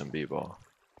want to do some B-ball.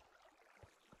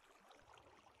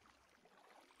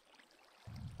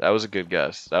 That was a good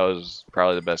guess. That was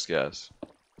probably the best guess.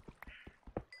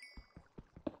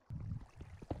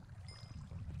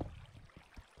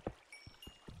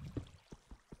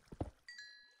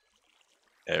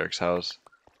 Eric's house.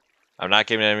 I'm not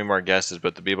giving any more guesses,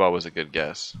 but the B-ball was a good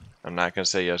guess. I'm not gonna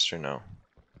say yes or no.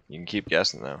 You can keep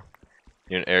guessing though.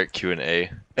 You're an Eric Q&A.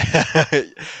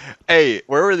 Hey,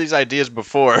 where were these ideas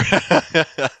before?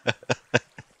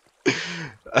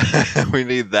 We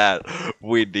need that.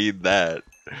 We need that.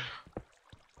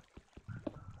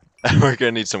 We're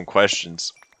gonna need some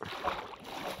questions.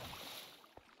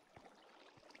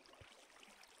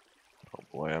 Oh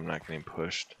boy, I'm not getting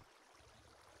pushed.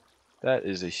 That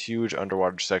is a huge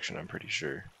underwater section, I'm pretty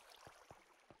sure.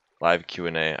 Live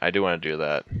Q&A. I do want to do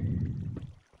that.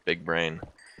 Big brain.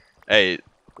 Hey,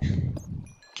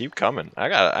 keep coming.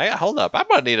 Hold up. I'm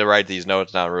gonna need to write these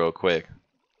notes down real quick.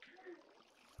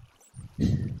 I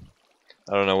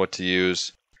don't know what to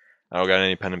use. I don't got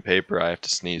any pen and paper. I have to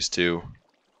sneeze too.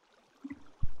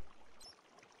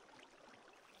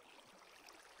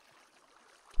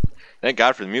 Thank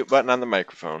God for the mute button on the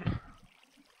microphone.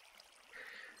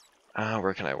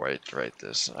 Where can I write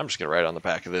this? I'm just gonna write on the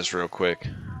back of this real quick.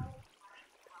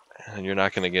 And you're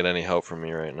not gonna get any help from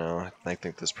me right now. I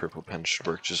think this purple pen should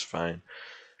work just fine.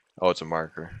 Oh, it's a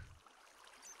marker.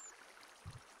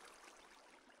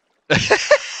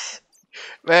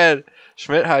 Man,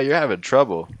 Schmidt, how you're having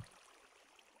trouble.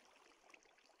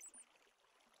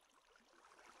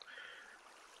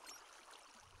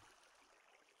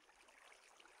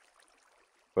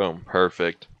 Boom,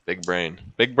 perfect. Big brain.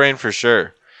 Big brain for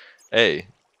sure. Hey,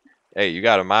 you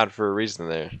got a mod for a reason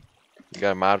there. You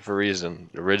got a mod for a reason.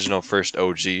 The original first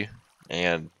OG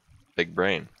and big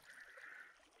brain.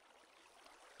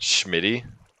 Schmitty?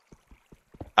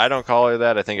 I don't call her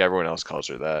that. I think everyone else calls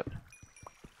her that.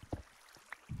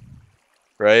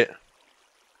 Right?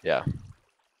 Yeah.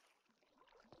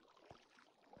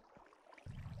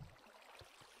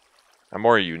 I'm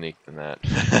more unique than that.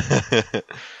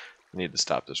 I need to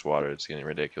stop this water. It's getting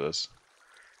ridiculous.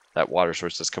 That water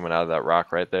source that's coming out of that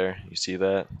rock right there. You see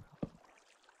that?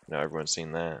 No, everyone's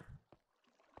seen that.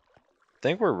 I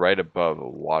think we're right above a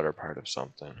water part of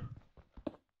something.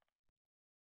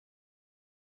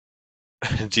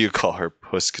 Do you call her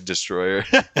Pusk Destroyer?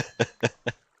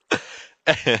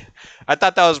 I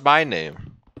thought that was my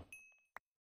name.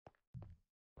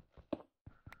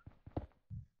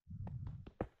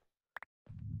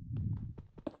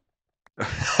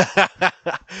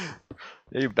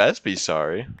 You best be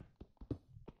sorry.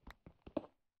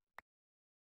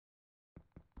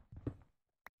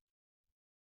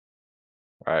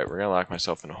 Alright, we're gonna lock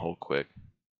myself in a hole quick.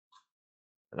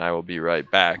 And I will be right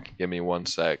back. Give me 1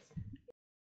 sec.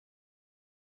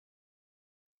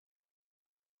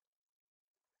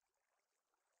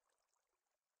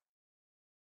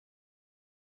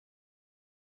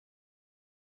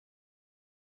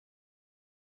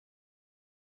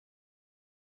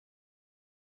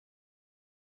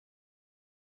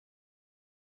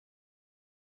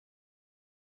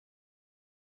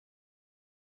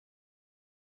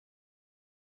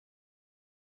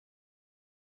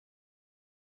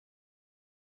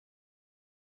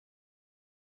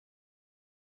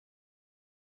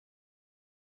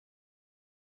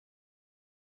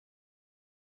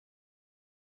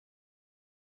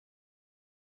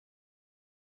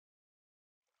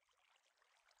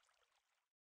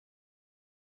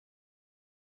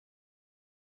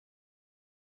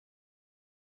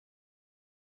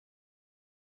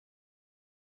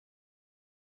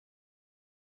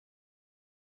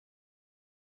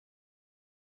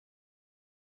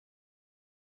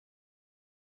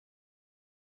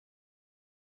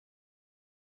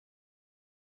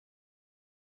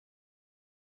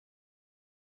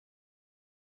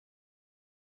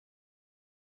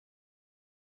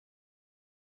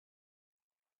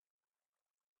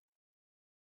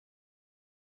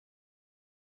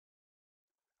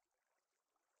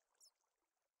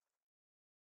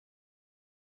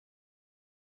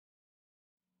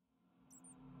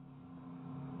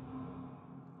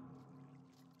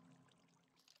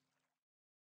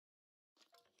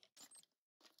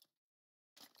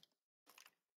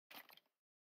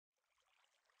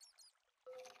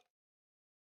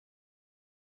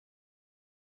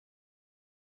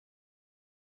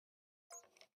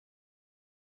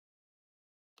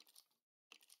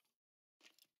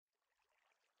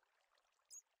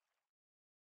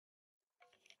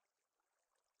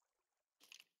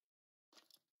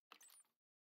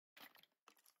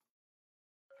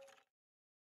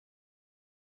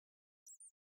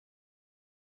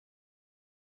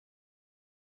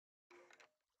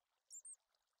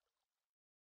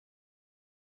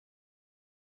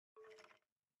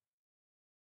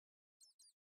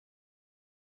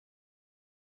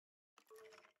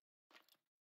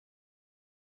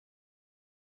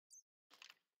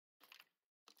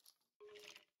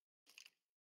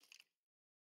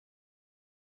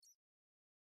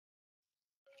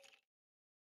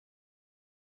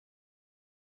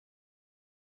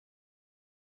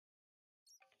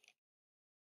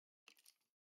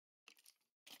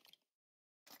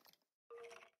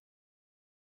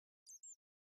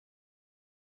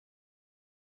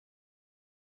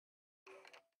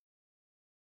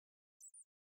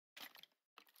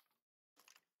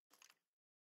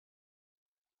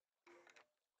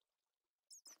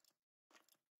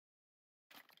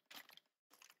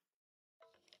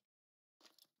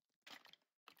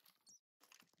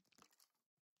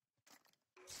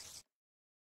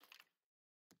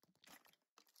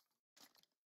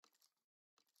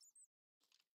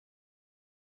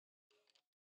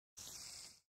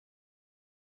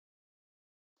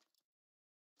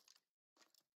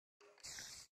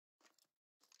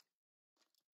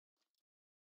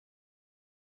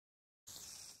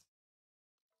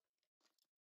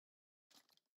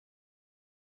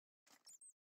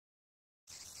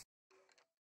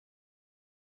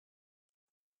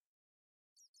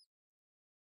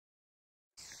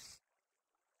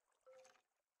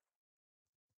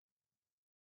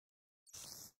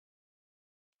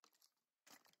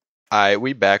 Alright,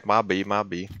 we back. My B, my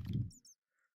B.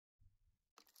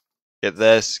 Get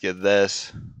this, get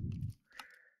this.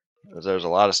 There's a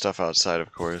lot of stuff outside,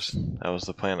 of course. That was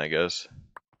the plan, I guess.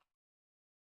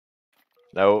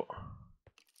 No.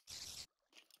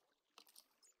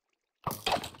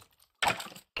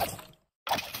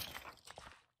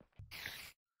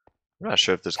 I'm not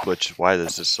sure if this glitch, why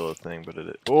this is still a thing, but it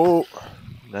is. Oh!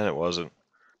 Then it wasn't.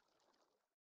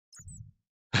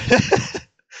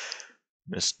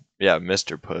 Yeah,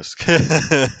 Mr. Puss.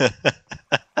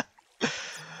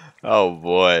 Oh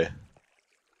boy.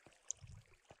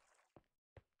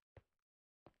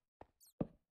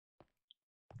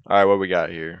 Alright, what we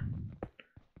got here?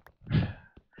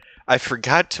 I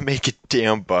forgot to make a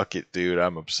damn bucket, dude.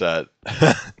 I'm upset.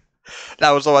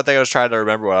 That was the one thing I was trying to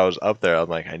remember when I was up there. I'm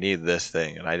like, I need this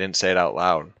thing, and I didn't say it out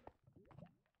loud.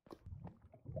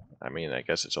 I mean, I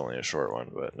guess it's only a short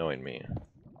one, but knowing me.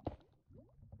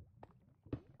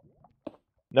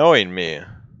 Knowing me.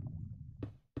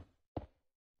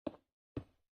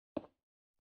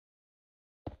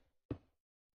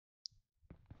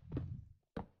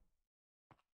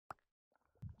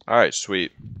 Alright,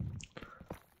 sweet.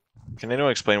 Can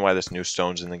anyone explain why this new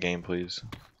stone's in the game, please?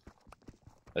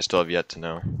 I still have yet to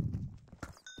know.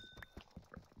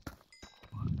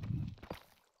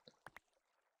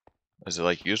 Is it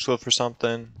like useful for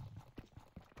something?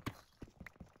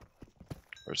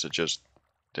 Or is it just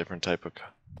different type of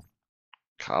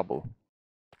cobble?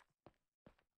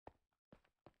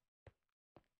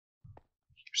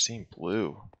 You're seeing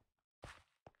blue.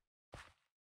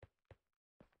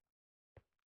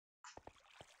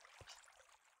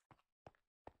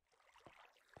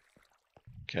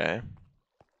 Okay.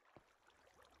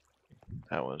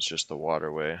 That one's just the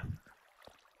waterway.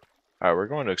 Alright, we're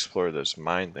going to explore this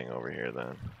mine thing over here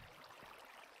then.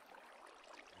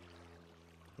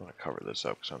 I want to cover this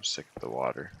up because I'm sick of the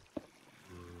water.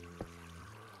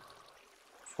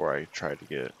 Before I try to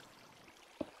get...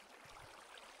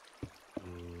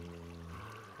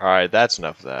 Alright, that's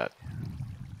enough of that.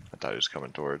 I thought he was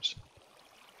coming towards.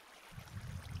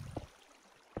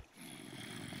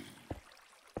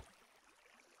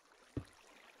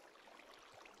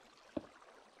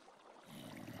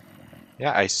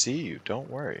 Yeah, I see you.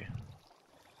 Don't worry.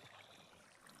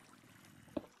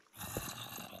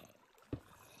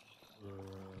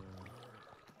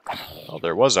 Oh,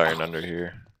 there was iron under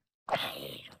here.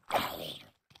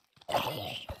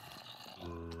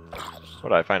 What,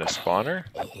 did I find a spawner?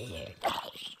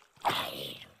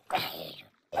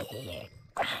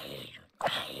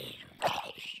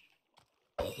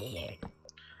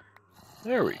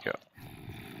 There we go.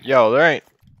 Yo, there ain't...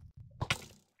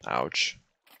 Ouch.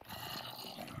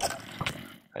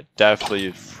 I definitely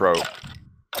I froked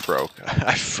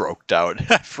out.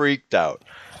 I freaked out.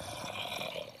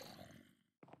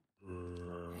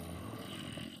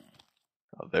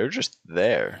 Oh, they're just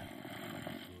there.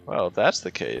 Well, if that's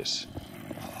the case.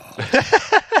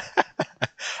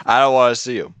 I don't want to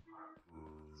see them.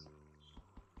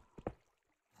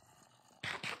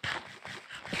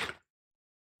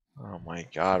 Oh my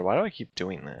god, why do I keep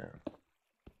doing that?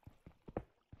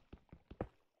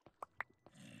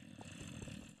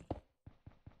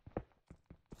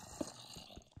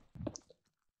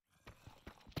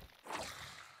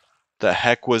 The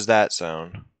heck was that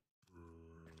sound?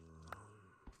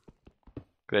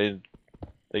 They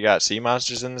got sea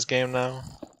monsters in this game now?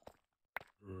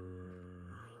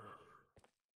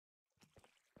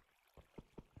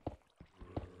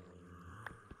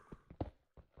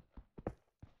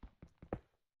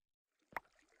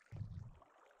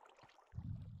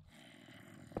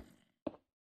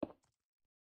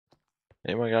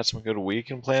 Anyone got some good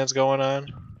weekend plans going on?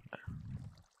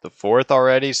 The 4th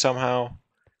already somehow?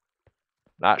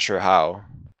 Not sure how.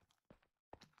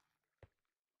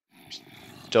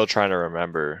 Still trying to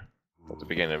remember what the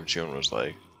beginning of June was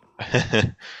like.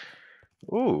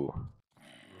 Ooh.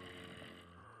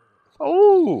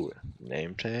 Oh!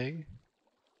 Name tag.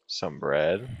 Some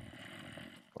bread.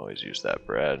 Always use that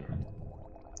bread.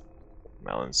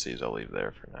 Melon seeds I'll leave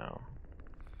there for now.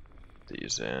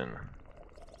 These in.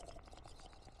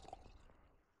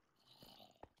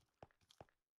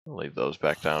 I'll leave those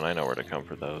back down. I know where to come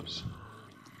for those.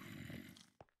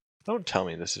 Don't tell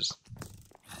me this is...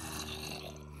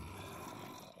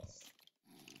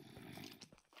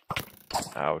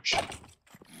 Ouch.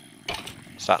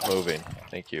 Stop moving.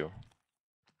 Thank you.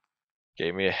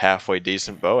 Gave me a halfway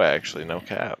decent bow, actually. No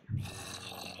cap.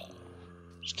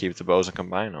 Just keep the bows and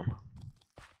combine them.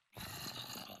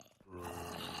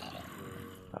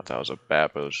 Thought that was a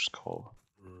bat, but it was just coal.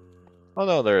 Oh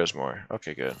no, there is more.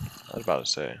 Okay, good. I was about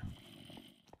to say.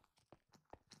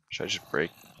 Should I just break?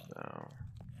 No.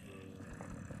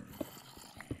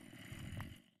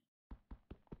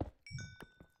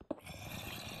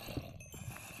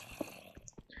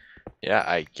 Yeah,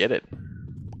 I get it.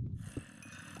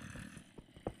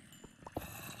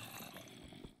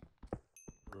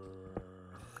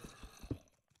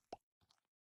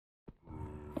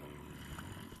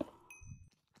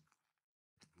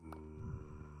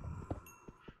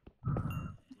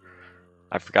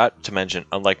 I forgot to mention,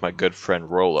 unlike my good friend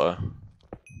Rolla,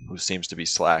 who seems to be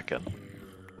slacking,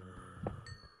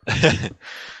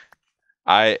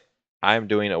 I'm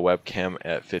doing a webcam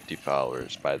at 50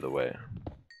 followers, by the way.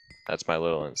 That's my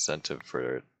little incentive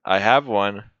for it. I have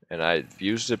one, and I've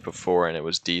used it before, and it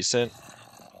was decent.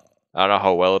 I don't know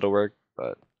how well it'll work,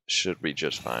 but should be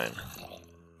just fine.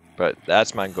 But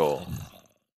that's my goal.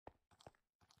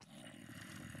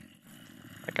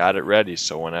 I got it ready,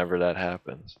 so whenever that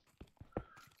happens.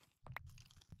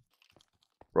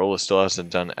 Rolla still hasn't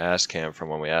done AssCam from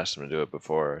when we asked him to do it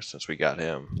before, since we got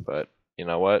him. But you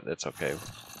know what? It's okay.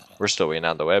 We're still waiting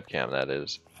on the webcam, that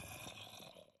is.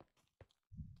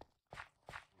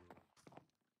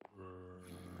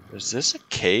 Is this a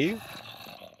cave?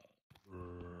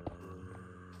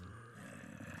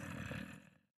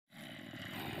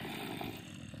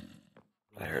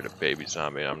 I heard a baby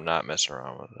zombie. I'm not messing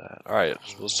around with that. Alright,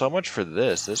 well, so much for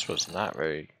this. This was not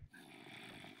very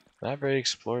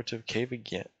explorative cave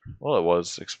again. Well, it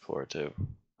was explorative.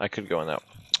 I could go in that.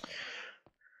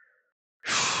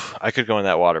 I could go in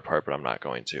that water part, but I'm not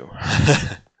going to.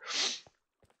 I'm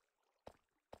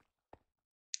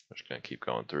just gonna keep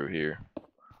going through here.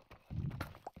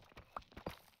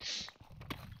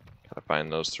 Gotta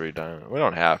find those 3 diamonds. We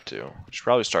don't have to. We should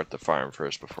probably start the farm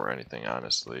first before anything,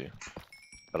 honestly.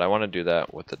 But I want to do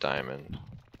that with the diamond.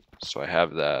 So I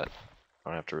have that. I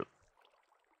don't have to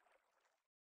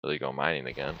really go mining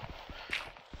again.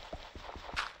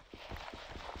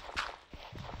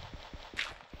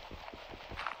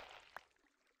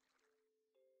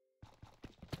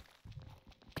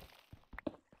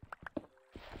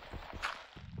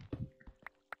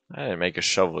 I didn't make a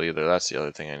shovel either. That's the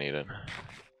other thing I needed.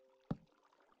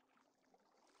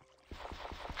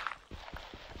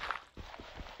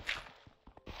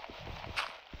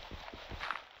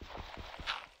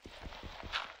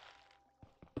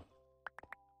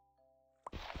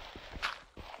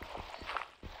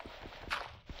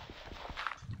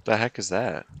 The heck is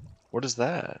that? What is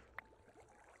that?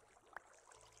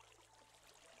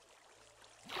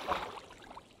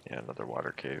 Yeah, another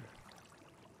water cave.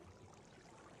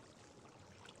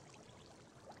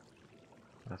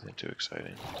 Nothing too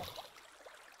exciting.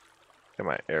 Get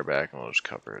my air back and we'll just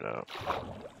cover it up.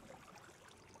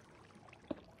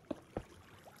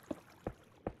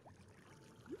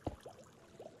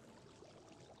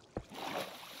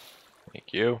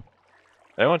 Thank you.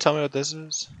 Anyone tell me what this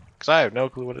is? Because I have no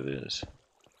clue what it is.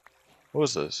 What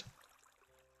was this?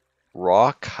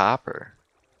 Raw copper.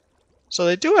 So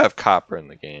they do have copper in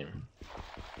the game.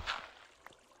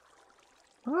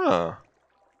 Huh.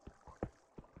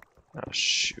 Oh,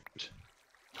 shoot.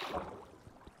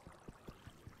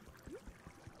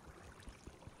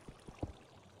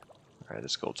 Alright,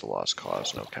 this gold's a lost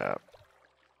cause, no cap.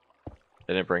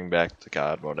 They didn't bring back the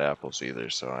God Mode apples either,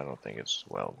 so I don't think it's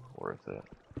well worth it.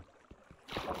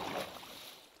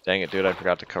 Dang it, dude, I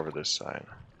forgot to cover this side.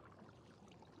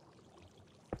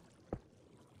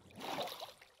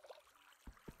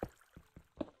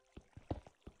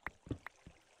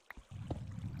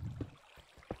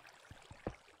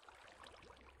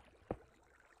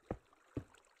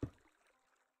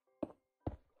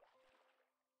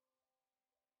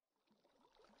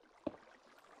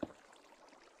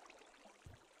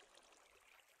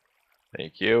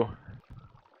 Thank you.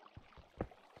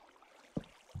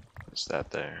 What's that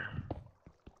there?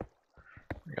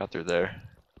 I got through there.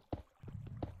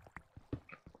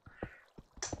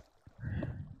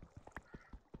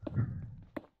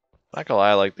 Not gonna lie,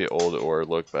 I like the old ore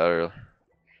look better.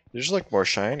 They just look more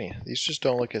shiny. These just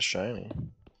don't look as shiny.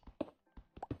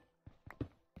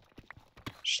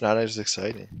 Just not as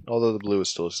exciting. Although the blue is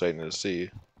still exciting to see.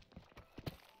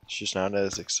 It's just not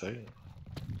as exciting.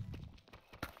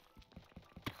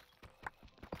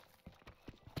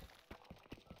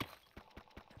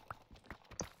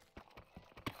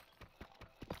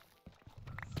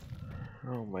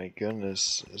 Oh my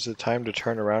goodness. Is it time to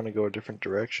turn around and go a different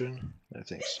direction? I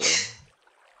think so.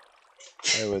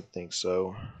 I would think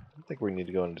so. I think we need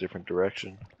to go in a different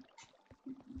direction.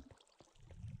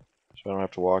 So I don't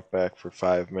have to walk back for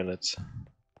 5 minutes.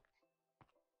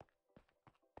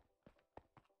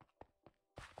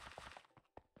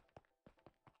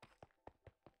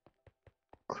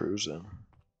 Cruising.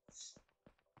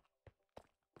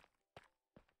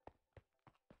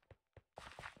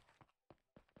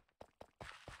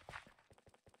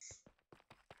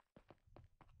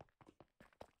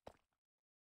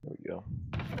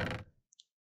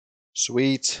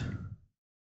 Sweet.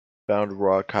 Found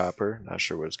raw copper. Not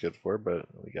sure what it's good for, but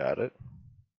we got it.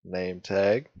 Name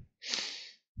tag.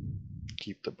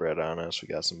 Keep the bread on us. We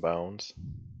got some bounds.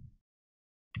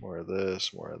 More of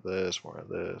this, more of this, more of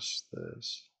this,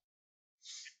 this.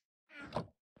 I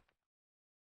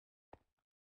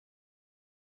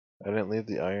didn't leave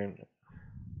the iron.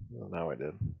 Well, now I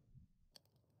did.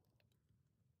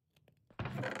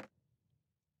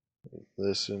 Leave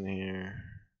this in here.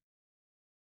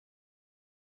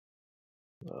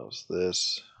 How's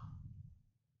this?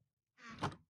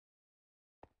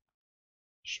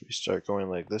 Should we start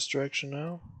going like this direction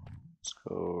now? Let's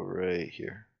go right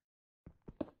here.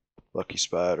 Lucky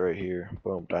spot right here.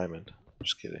 Boom, diamond.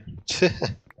 Just kidding.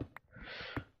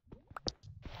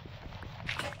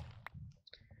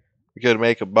 We could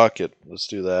make a bucket. Let's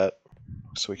do that.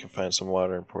 So we can find some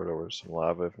water and pour it over some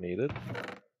lava if needed.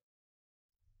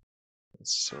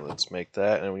 So let's make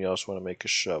that, and we also want to make a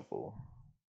shovel.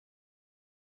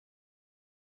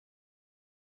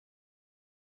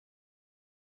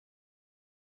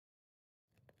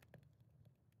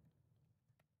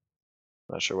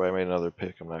 Not sure why I made another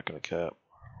pick. I'm not going to cap.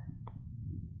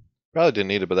 Probably didn't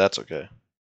need it, but that's okay.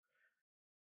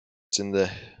 It's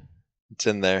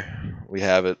in there. We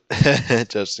have it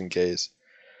just in case.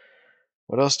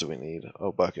 What else do we need?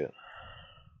 Oh, bucket.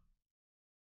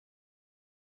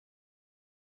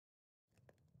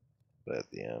 But at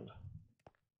the end.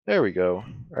 There we go.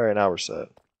 Alright, now we're set.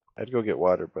 I'd go get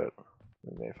water, but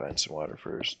we may find some water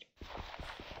first.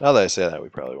 Now that I say that, we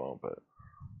probably won't, but...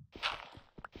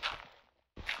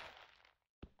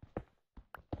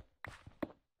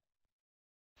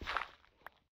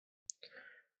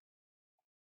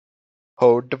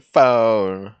 Hold the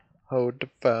phone. Hold the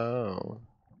phone.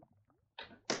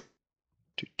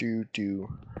 Do.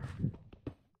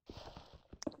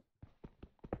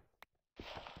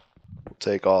 We'll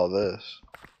take all this.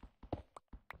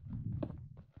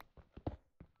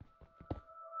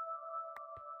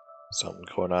 Something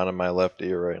going on in my left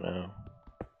ear right now.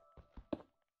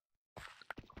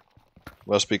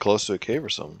 Must be close to a cave or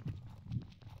something.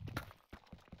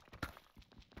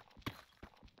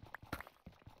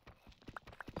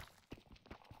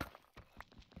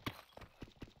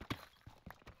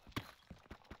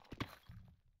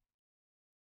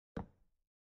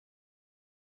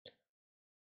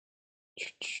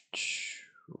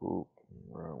 Ooh,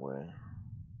 wrong way.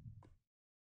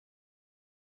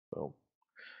 Boom.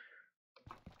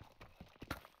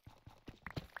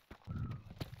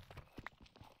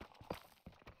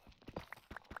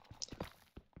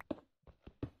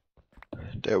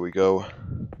 There we go.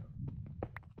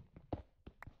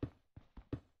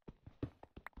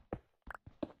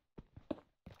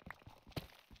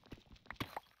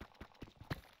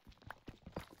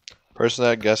 Person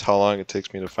that guess how long it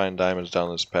takes me to find diamonds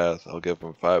down this path, I'll give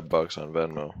them $5 on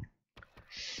Venmo.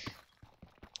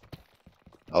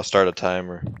 I'll start a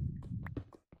timer.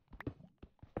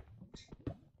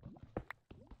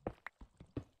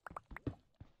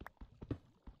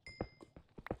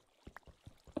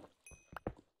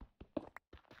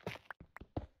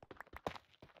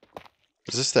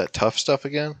 Is this that tough stuff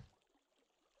again?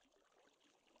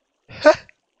 It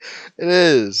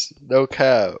is! No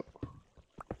cap.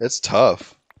 It's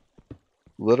tough.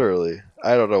 Literally.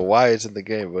 I don't know why it's in the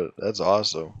game, but that's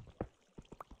awesome.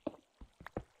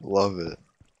 Love it.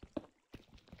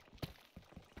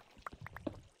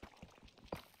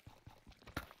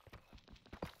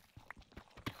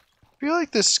 I feel like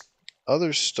this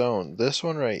other stone, this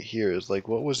one right here, is like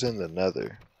what was in the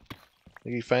nether.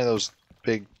 Like you find those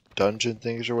big dungeon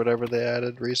things or whatever they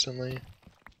added recently.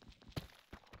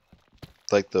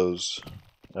 Like those,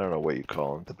 I don't know what you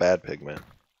call them, the bad pigment.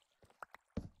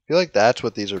 I feel like that's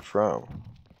what these are from.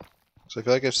 So I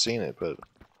feel like I've seen it, but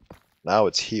now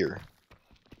it's here.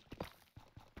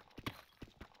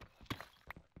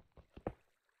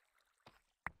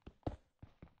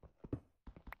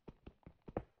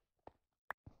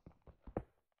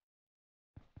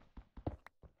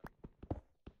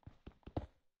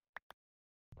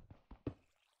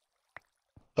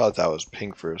 Thought that was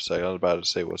pink for a second. I was about to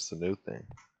say, what's the new thing?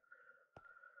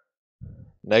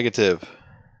 Negative.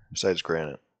 Besides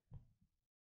granite.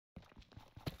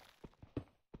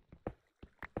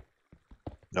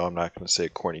 No, I'm not going to say a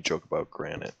corny joke about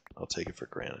granite. I'll take it for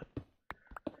granted.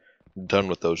 I'm done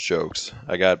with those jokes.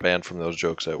 I got banned from those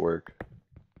jokes at work.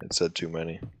 It said too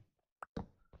many.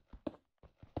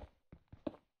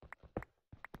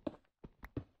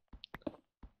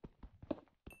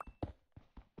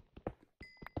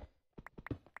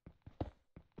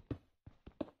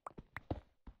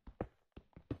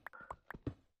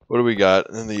 What do we got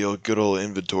in the good old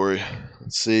inventory?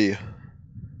 Let's see.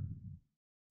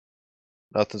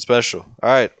 Nothing special.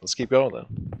 Alright, let's keep going then.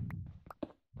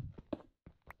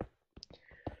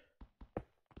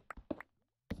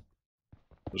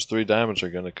 Those 3 diamonds are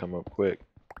gonna come up quick.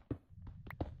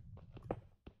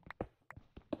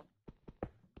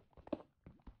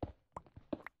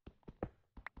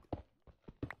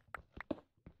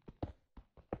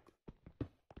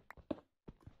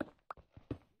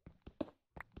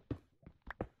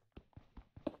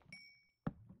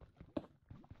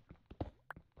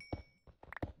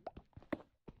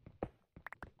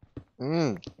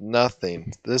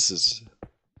 Nothing. This is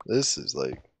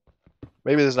like,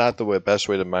 maybe this is not the best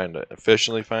way to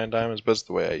efficiently find diamonds, but it's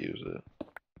the way I use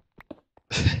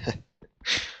it.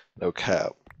 No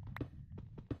cap.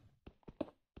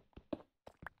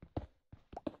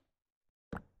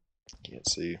 Can't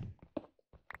see.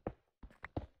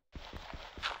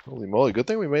 Holy moly, good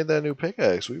thing we made that new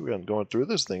pickaxe. We were going through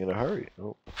this thing in a hurry.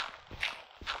 Oh.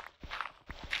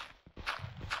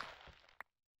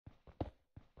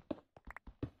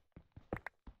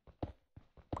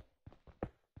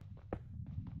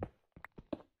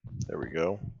 There we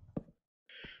go.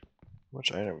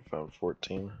 Which I never found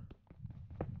 14.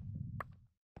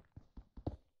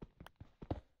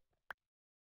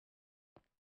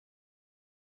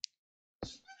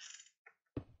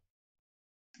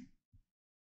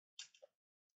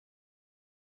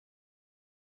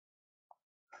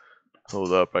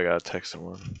 Hold up, I gotta text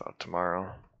someone about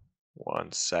tomorrow.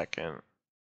 1 second.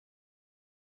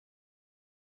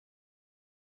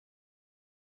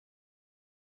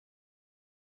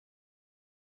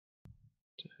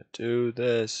 Do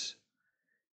this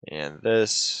and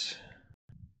this.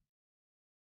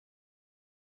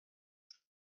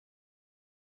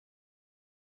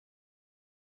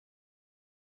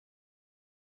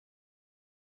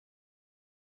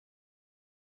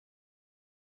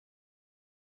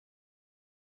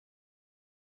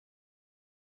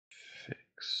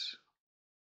 Fix.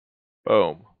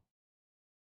 Boom.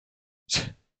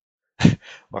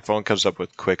 My phone comes up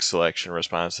with quick selection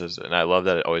responses, and I love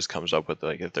that it always comes up with,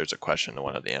 like, if there's a question and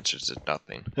one of the answers is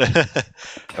nothing.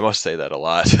 I must say that a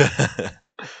lot.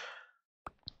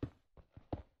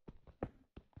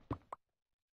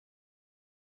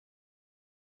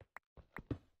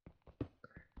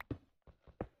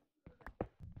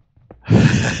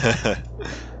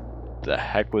 The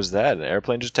heck was that? An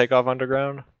airplane just take off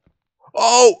underground?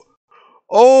 Oh!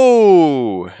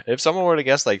 Oh! If someone were to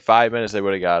guess like 5 minutes, they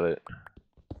would have got it.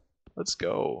 Let's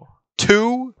go.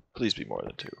 2? Please be more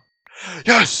than 2.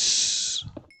 Yes!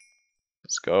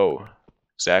 Let's go.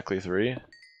 Exactly 3.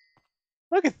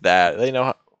 Look at that. They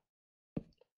know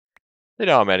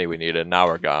how many we needed. Now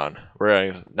we're gone.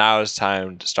 Now it's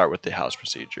time to start with the house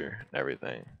procedure and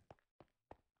everything.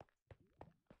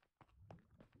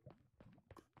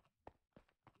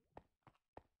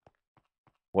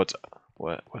 What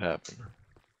happened?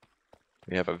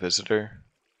 We have a visitor?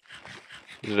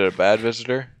 Is it a bad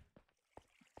visitor?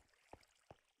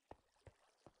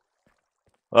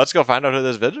 Well, let's go find out who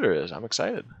this visitor is. I'm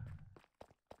excited.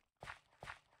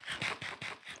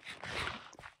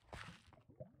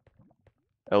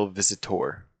 El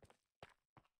Visitor.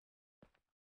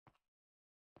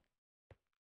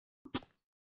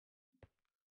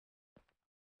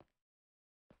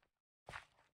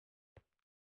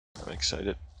 I'm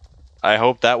excited. I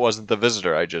hope that wasn't the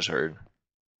visitor I just heard.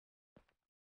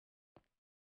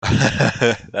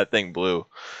 That thing blew.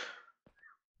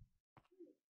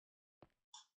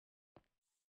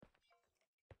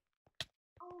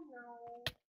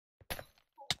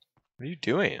 What are you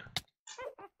doing?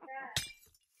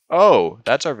 Oh,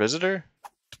 that's our visitor?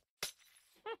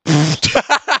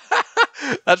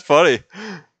 That's funny.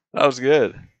 That was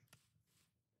good.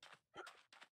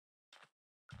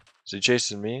 Is he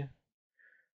chasing me?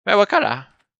 Man, what kind of...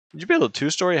 Did you build a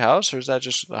 2-story house, or is that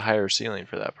just a higher ceiling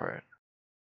for that part?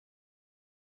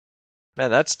 Man,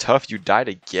 that's tough. You died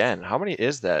again. How many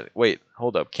is that? Wait,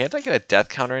 hold up. Can't I get a death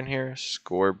counter in here?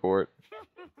 Scoreboard.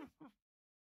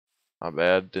 Not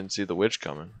bad. Didn't see the witch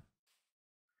coming.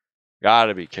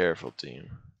 Gotta be careful, team.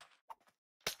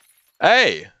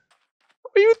 Hey!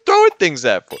 What are you throwing things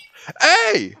at for?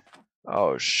 Hey!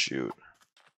 Oh, shoot.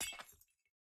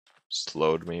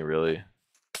 Slowed me, really.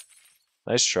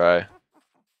 Nice try.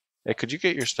 Hey, could you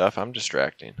get your stuff? I'm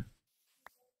distracting.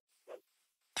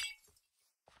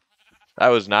 That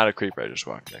was not a creeper I just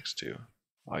walked next to.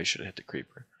 Oh, you should have hit the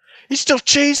creeper. He's still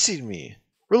chasing me!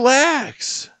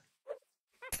 Relax!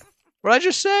 What'd I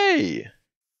just say?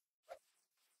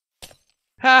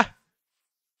 Ha!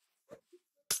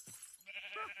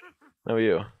 No,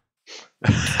 you.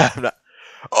 I'm not.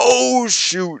 Oh,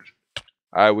 shoot!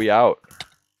 Alright, we out.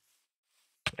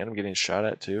 And I'm getting shot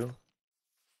at too.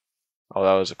 Oh,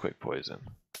 that was a quick poison.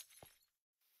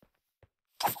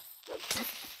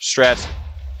 Strat.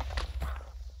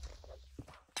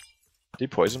 Did he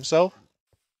poison himself?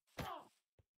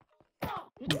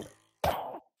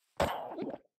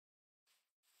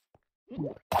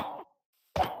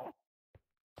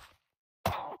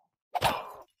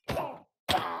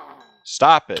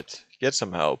 Stop it. Get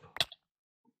some help.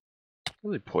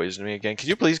 Really poisoned me again. Could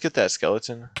you please get that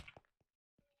skeleton?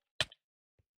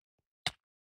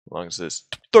 How long is this?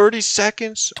 30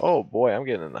 seconds? Oh boy, I'm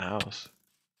getting in the house.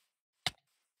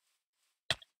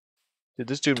 Dude,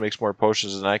 this dude makes more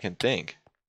potions than I can think.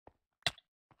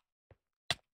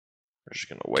 We're just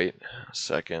gonna wait a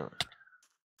second.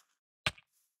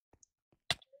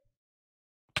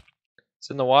 It's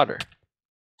in the water.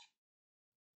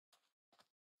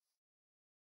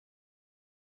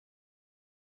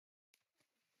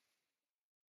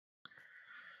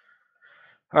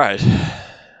 Alright.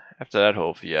 After that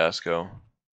whole fiasco,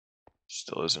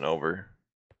 still isn't over.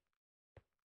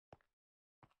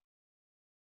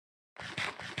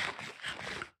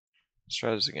 Let's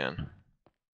try this again.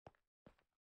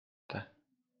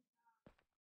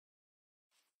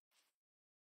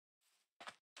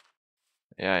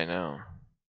 Yeah, I know.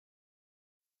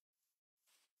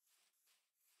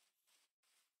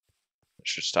 There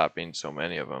should stop being so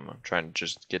many of them. I'm trying to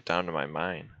just get down to my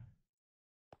mine.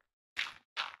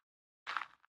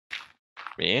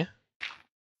 Me?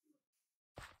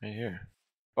 Right here.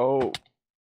 Oh.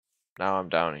 Now I'm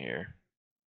down here.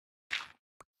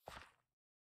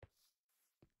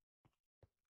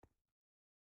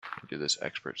 Do this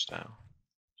expert style.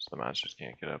 So the monsters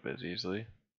can't get up as easily.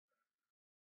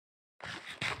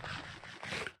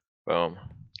 Boom.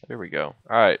 There we go.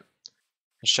 Alright.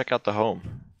 Let's check out the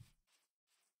home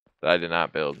that I did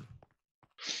not build.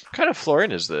 What kind of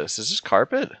flooring is this? Is this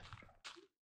carpet?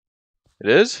 It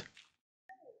is?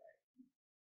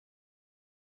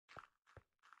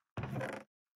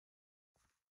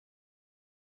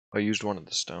 I used one of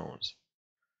the stones.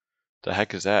 The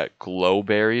heck is that? Glow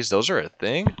berries? Those are a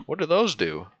thing? What do those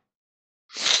do?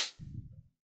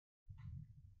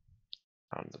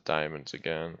 Found the diamonds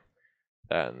again.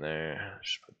 That in there.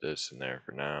 Just put this in there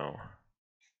for now.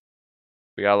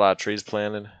 We got a lot of trees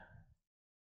planted.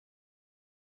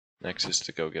 Next is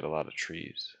to go get a lot of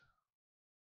trees.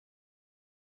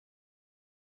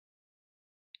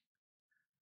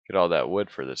 Get all that wood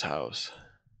for this house.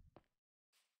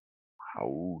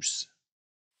 House.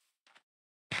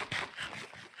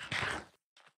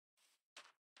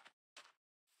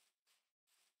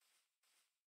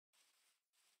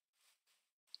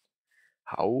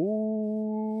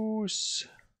 House.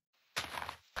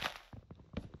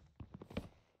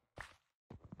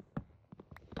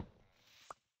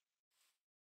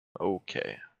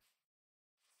 Okay.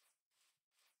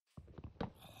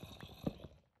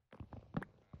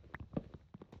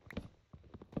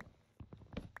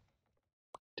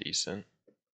 Decent.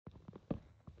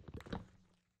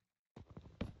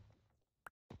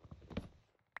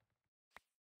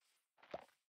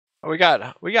 Oh, we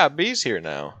got bees here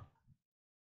now.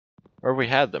 Or we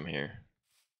had them here.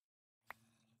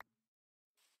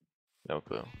 No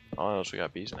clue. All I know is we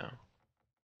got bees now.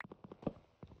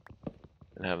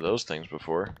 Didn't have those things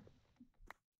before.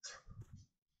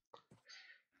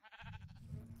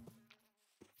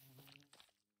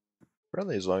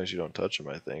 Friendly as long as you don't touch them,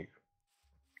 I think.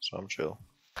 So I'm chill.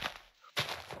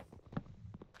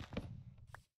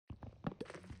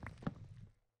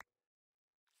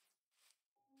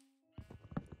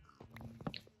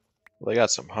 Well, they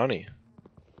got some honey.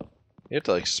 You have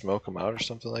to like smoke them out or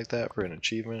something like that for an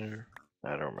achievement, or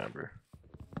I don't remember.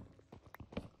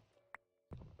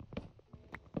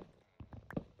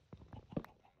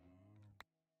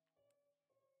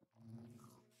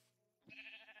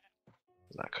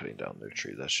 Not cutting down their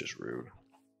tree, that's just rude.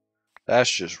 That's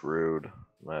just rude.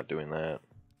 I'm not doing that.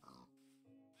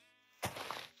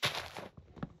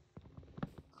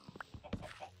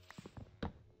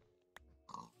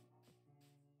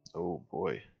 Oh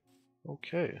boy.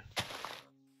 Okay.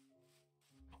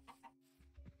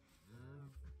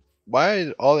 Why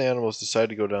did all the animals decide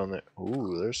to go down there?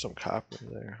 Ooh, there's some copper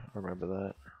there. I remember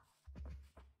that.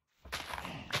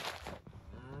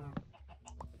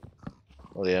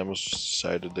 All the animals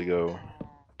decided to go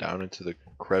down into the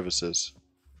crevices.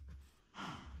 I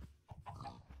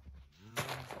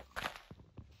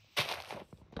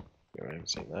haven't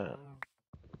seen that.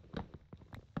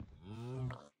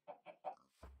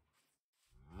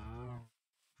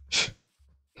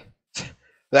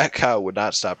 That cow would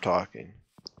not stop talking.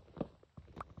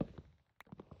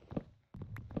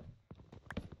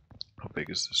 How big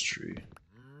is this tree?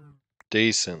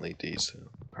 Decently decent.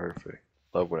 Perfect.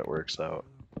 Love when it works out.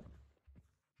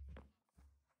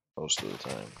 Most of the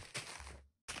time.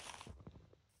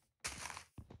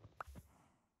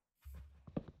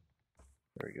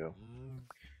 There we go.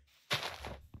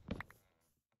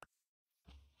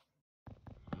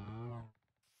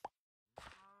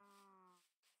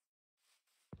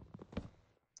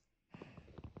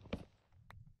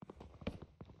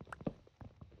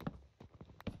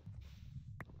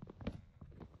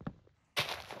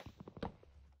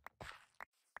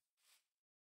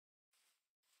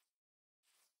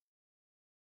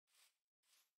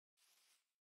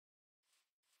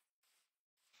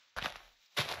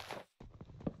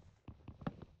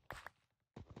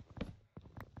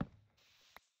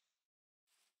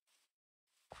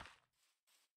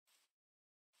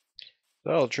 Is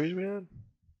that all the trees we had?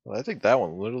 Well, I think that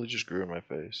one literally just grew in my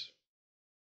face.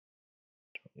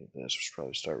 Don't need this. We should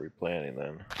probably start replanting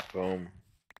then. Boom.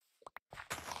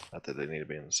 Not that they need to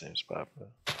be in the same spot,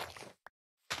 but.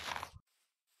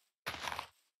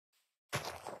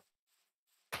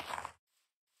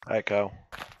 Hi, cow.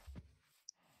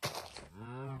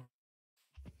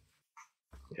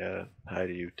 Yeah, hi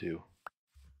to you too.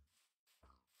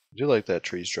 I do like that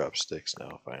trees drop sticks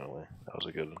now, finally. That was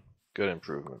a good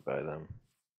improvement by them.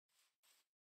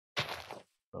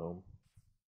 Boom.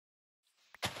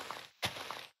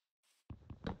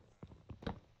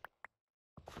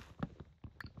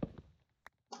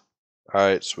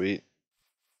 Alright, sweet.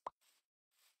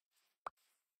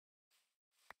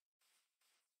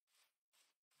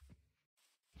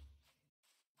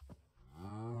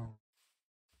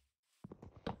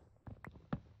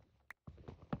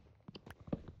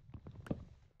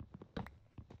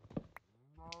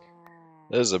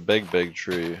 This is a big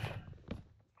tree.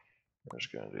 I'm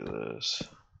just gonna do this.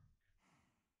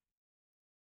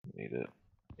 Need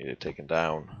it taken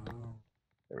down.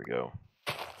 There we go.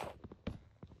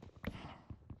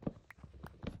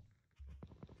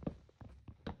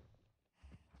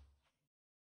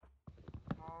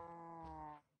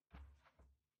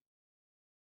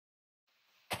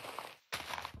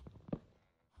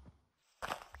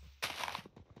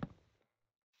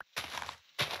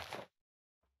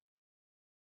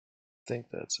 I think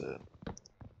that's it.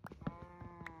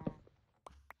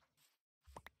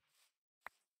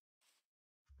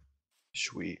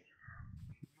 Sweet.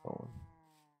 Keep going.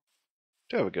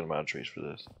 Do have a good amount of trees for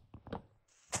this.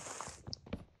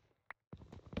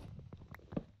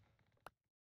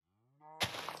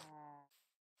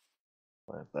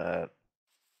 Like that.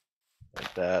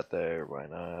 Like that there, why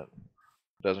not? If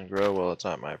it doesn't grow, well, it's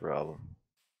not my problem.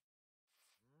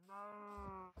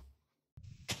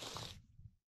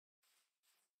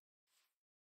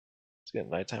 It's getting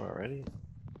nighttime already?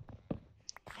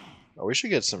 Oh, we should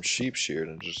get some sheep sheared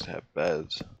and just have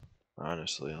beds.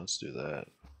 Honestly, let's do that.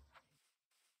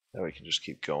 That way we can just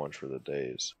keep going for the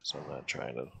days, so I'm not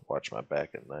trying to watch my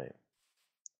back at night.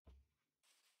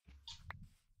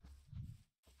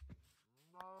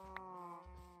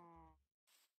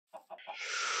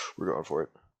 We're going for it.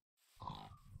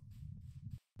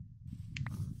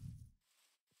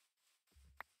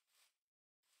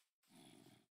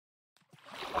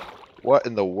 What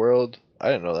in the world? I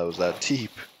didn't know that was that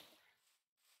deep.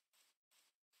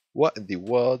 What in the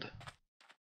world?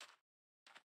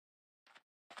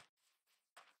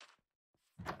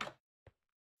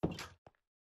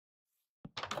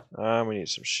 We need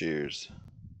some shears.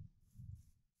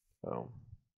 Oh,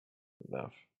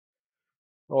 enough.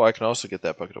 Oh, I can also get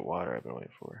that bucket of water I've been waiting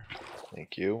for.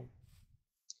 Thank you.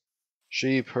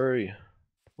 Sheep, hurry.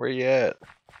 Where you at?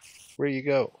 Where you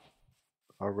go?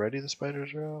 Already the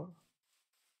spiders are out?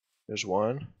 There's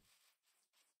one.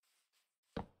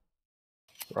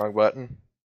 Wrong button.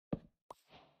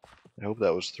 I hope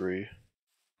that was 3.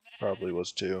 Probably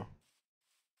was 2.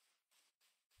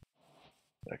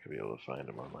 I could be able to find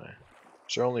them on my...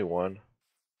 Is there only 1?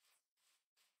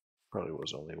 Probably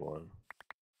was only 1.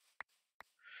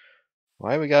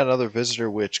 Why we got another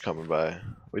visitor witch coming by?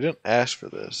 We didn't ask for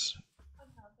this.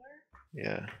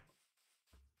 Yeah.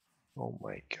 Oh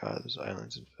my god, this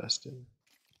island's infested.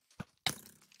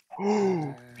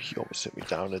 Oh, he almost hit me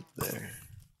down at there.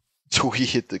 So we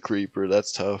hit the creeper,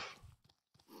 that's tough.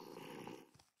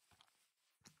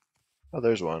 Oh,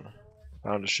 there's one.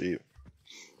 Found a sheep.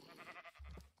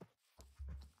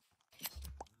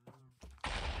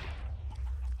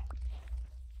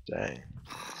 Dang.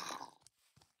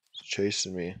 It's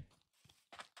chasing me.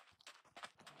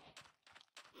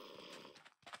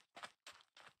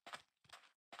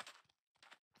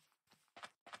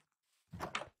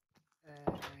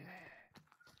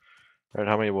 Alright,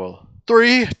 how many will?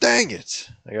 3! Dang it!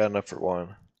 I got enough for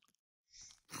 1.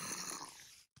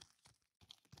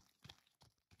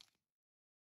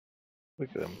 Look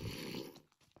at him.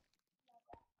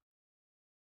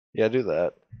 Yeah, do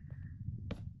that.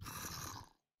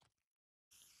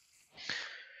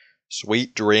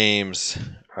 Sweet dreams.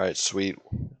 Alright, sweet.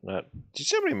 Not. Do you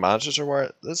see how many monsters are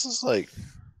where? This is like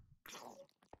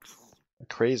a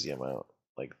crazy amount.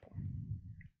 Like,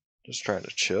 just trying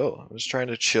to chill. I'm just trying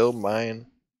to chill, mine.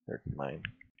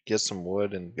 Get some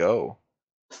wood and go.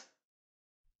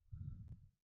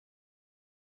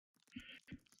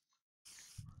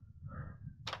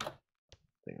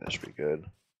 I think that should be good.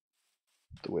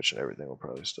 The witch and everything will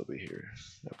probably still be here,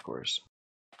 of course.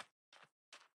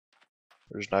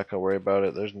 We're just not gonna worry about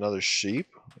it. There's another sheep.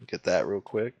 Get that real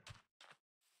quick.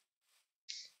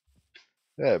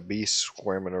 Yeah, bee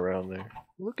squirming around there.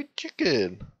 Look at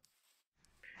chicken.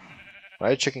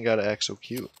 Why chicken gotta act so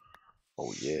cute?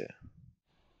 Oh yeah.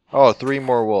 Oh, 3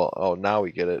 more wool. Oh, now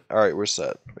we get it. All right, we're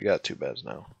set. We got 2 beds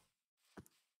now.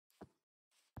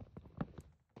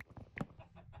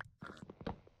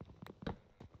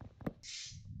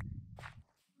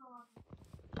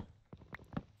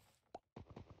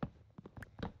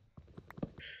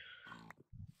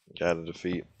 Got to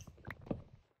defeat.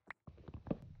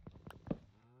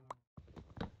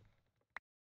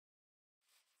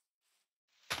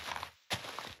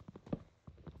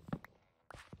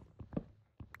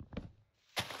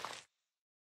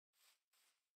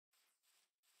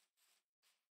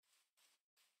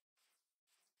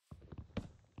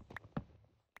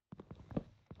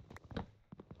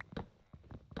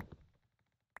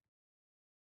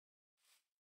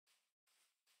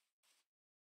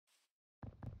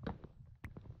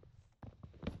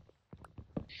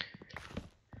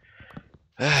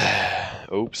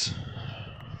 Oops.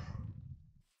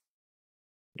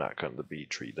 Not cutting the bee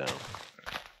tree down.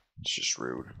 It's just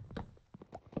rude.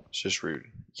 It's just rude.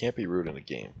 You can't be rude in a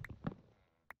game.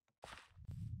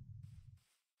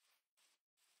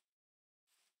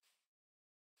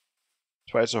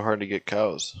 That's why it's so hard to get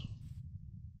cows.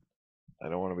 I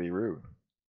don't want to be rude.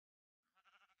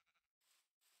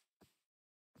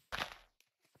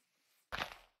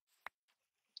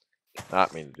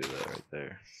 Not mean to do that right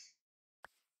there.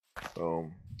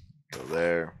 Boom. Go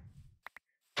there.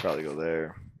 Probably go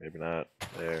there. Maybe not.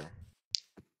 There.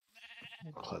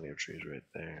 Plenty of trees right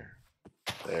there.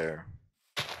 There.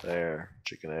 There.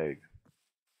 Chicken egg.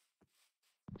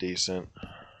 Decent.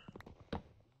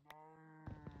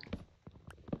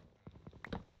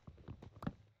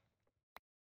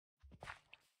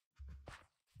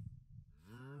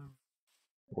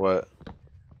 What?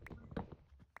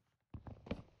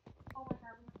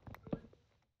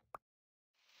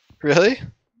 Really?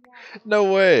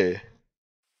 No way.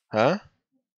 Huh?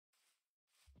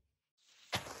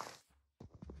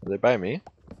 Are they by me?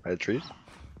 By the trees?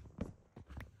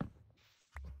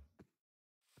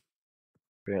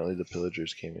 Apparently the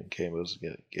pillagers came and gave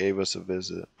us a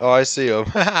visit. Oh, I see them.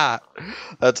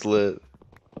 That's lit.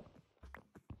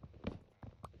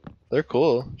 They're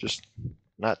cool, just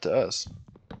not to us.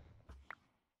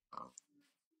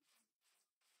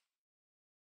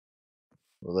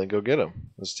 Well, then go get them.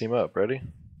 Let's team up. Ready?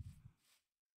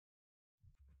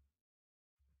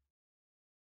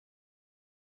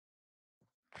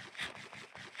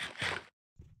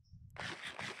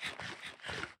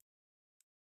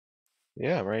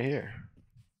 Yeah, I'm right here.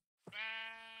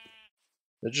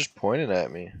 They're just pointing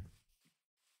at me.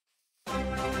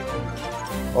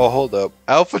 Oh, hold up.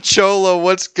 Alpha Cholo,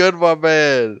 what's good, my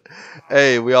man?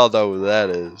 Hey, we all know who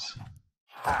that is.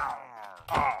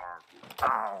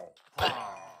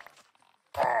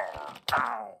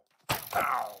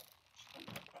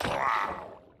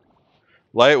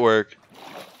 Light work.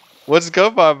 What's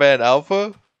good, my man,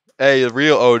 Alpha? Hey,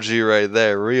 real OG right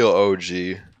there. Real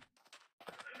OG.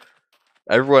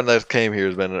 Everyone that came here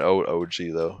has been an OG,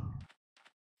 though.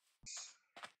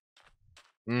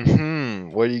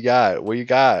 What do you got? What do you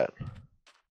got?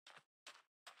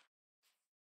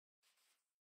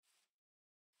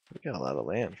 We got a lot of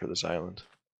land for this island.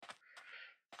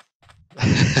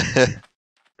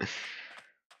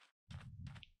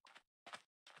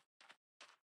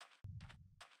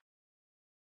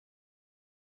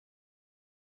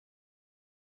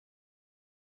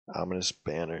 Ominous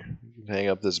banner. You can hang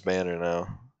up this banner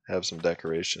now. Have some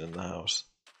decoration in the house.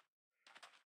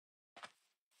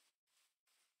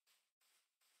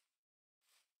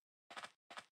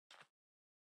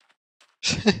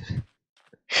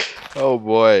 Oh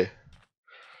boy.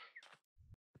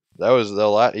 That was a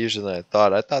lot easier than I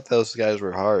thought. I thought those guys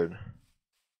were hard.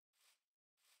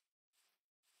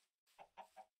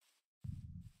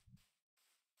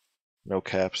 No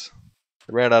caps.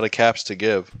 I ran out of caps to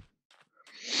give.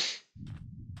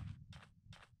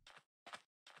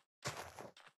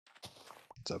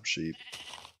 What's up, sheep?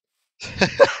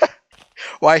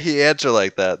 Why he answer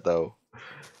like that though?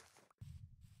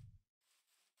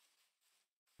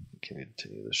 Can you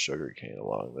continue the sugar cane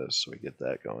along this so we get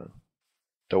that going?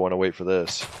 Don't want to wait for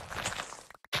this.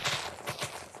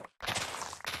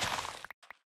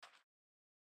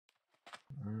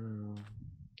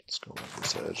 Let's go on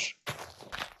this edge.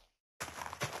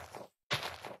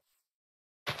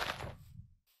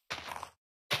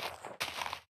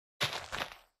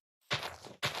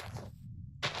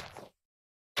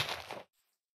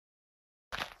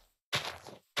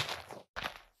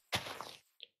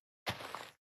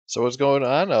 So what's going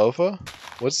on, Alpha?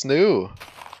 What's new?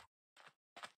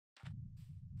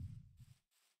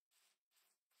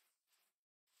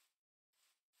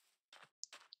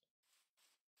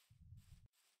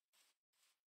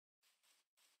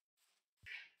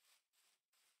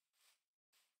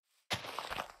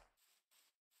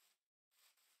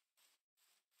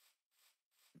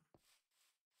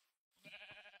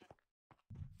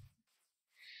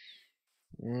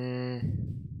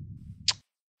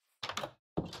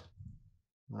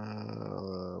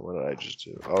 What did I just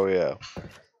do? Oh yeah.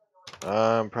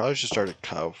 Probably should start a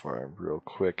cow farm real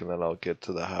quick, and then I'll get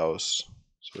to the house.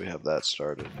 So we have that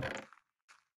started.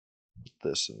 Put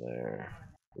this in there.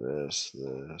 This.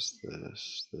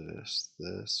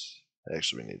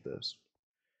 Actually, we need this.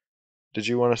 Did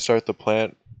you want to start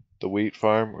the wheat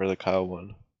farm, or the cow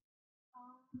one?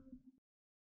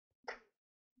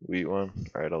 Wheat one?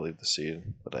 Alright, I'll leave the seed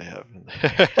that I have in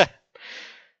there.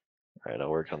 Alright, I'll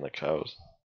work on the cows.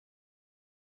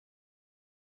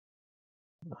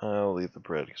 I'll leave the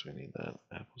bread because we need that.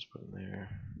 Apples put in there.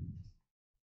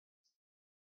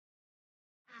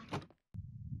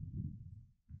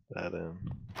 That in.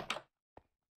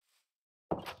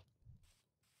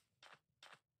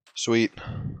 Sweet.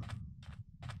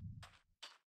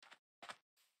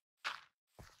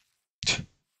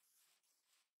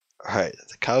 Alright,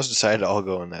 the cows decided to all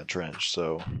go in that trench,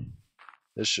 so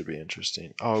this should be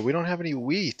interesting. Oh, we don't have any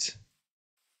wheat.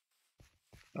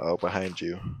 Oh, behind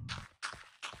you.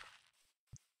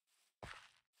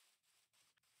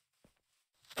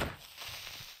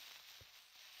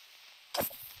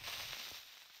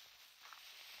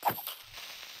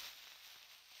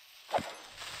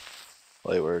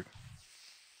 Light work.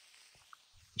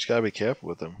 Just gotta be careful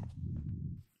with them.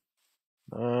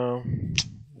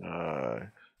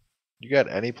 You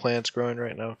got any plants growing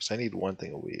right now? Because I need one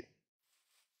thing of wheat.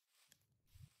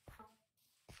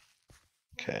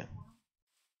 Okay.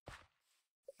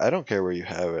 I don't care where you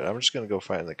have it. I'm just gonna go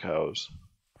find the cows.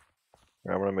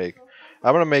 I'm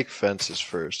gonna make fences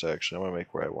first. Actually, I'm gonna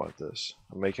make where I want this.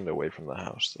 I'm making it away from the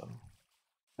house though.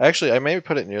 Actually, I may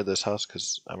put it near this house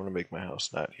because I'm gonna make my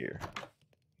house not here.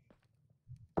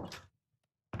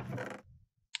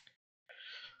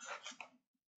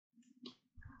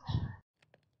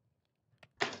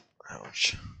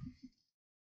 Ouch.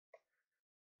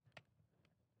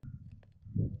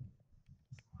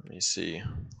 Let me see.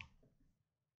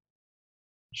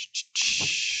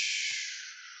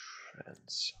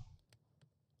 Fence.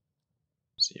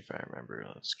 See if I remember.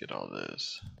 Let's get all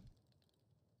this.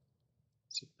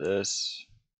 So this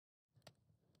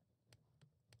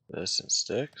and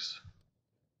sticks.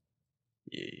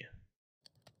 Yeah.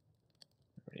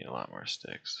 We need a lot more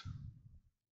sticks.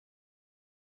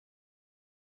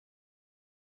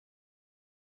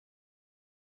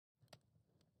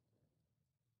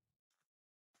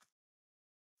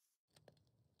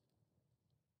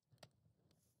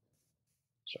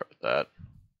 Start with that.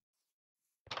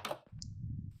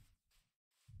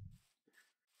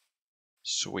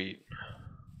 Sweet.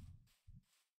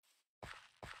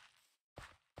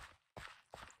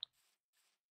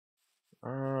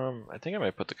 I think I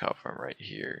might put the cow farm right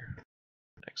here,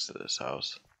 next to this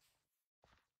house.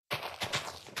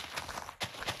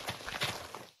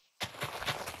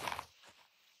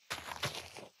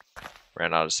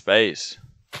 Ran out of space.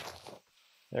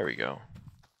 There we go.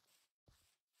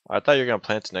 I thought you were gonna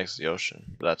plant it next to the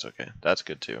ocean, but that's okay. That's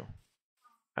good too.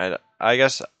 I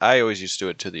guess I always used to do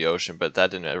it to the ocean, but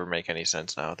that didn't ever make any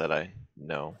sense now that I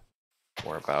know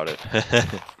more about it.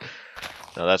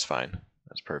 No, that's fine.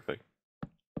 That's perfect.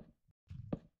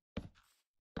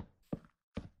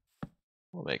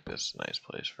 We'll make this a nice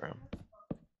place for him.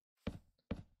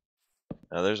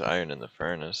 Now there's iron in the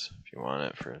furnace if you want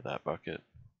it for that bucket.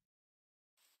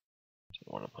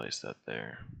 Don't want to place that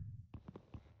there.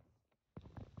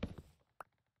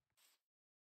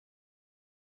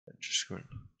 Interesting.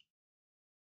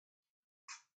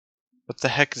 What the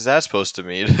heck is that supposed to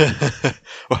mean?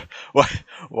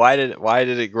 Why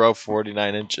did it grow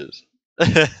 49 inches?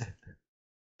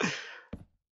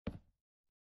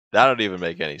 That don't even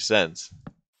make any sense.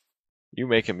 You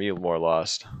making me more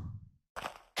lost.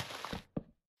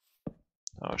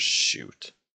 Oh,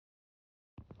 shoot.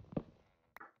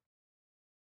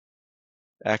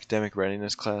 Academic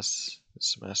readiness class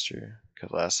this semester.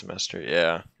 Because last semester.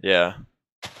 Yeah. Yeah.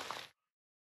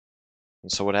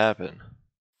 And so what happened?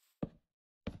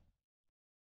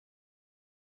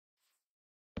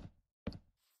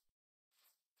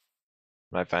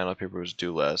 My final paper was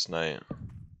due last night.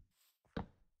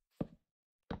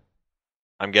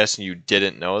 I'm guessing you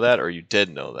didn't know that, or you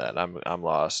did know that. I'm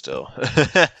lost still.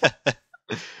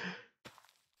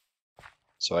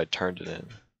 So I turned it in.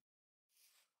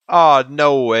 Oh,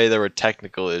 no way there were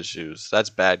technical issues.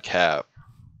 That's bad cap.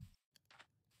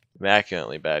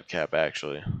 Immaculately bad cap,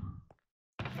 actually.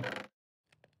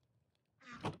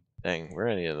 Dang, we're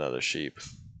gonna need another sheep.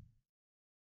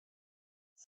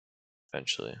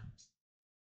 Eventually.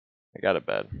 I got it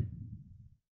bad.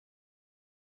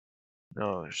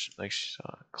 No, like she saw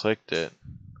it. Clicked it.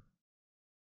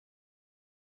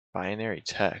 Binary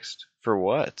text. For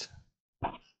what?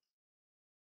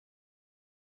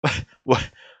 What?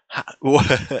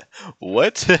 What?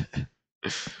 What?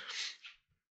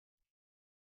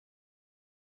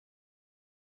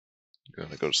 You're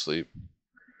gonna go to sleep.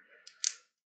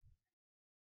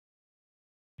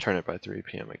 Turn it by 3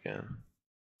 p.m. again.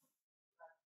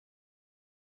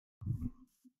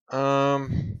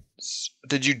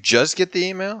 Did you just get the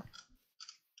email?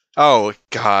 Oh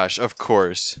gosh, of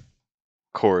course. Of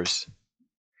course.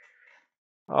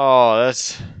 Oh,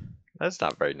 that's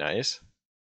not very nice.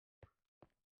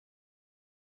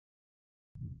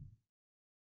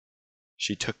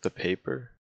 She took the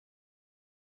paper?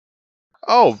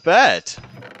 Oh, bet.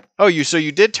 Oh, so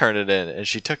you did turn it in and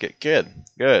she took it. Good.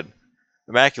 Good.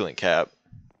 Immaculate cap.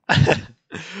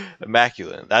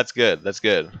 Immaculate. That's good. That's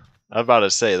good. I was about to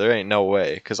say there ain't no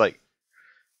way, cause like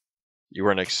you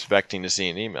weren't expecting to see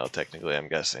an email. Technically, I'm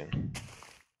guessing.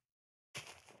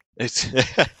 It's.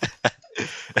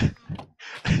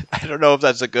 I don't know if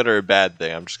that's a good or a bad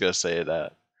thing. I'm just gonna say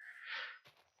that.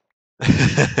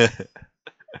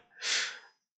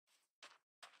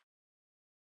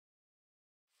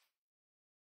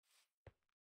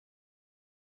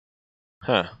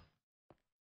 Huh.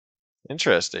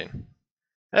 Interesting.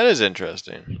 That is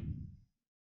interesting.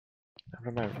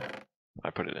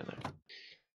 I put it in there.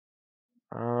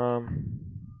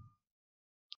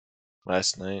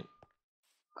 Last night.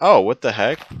 Oh, what the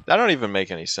heck? That don't even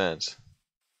make any sense.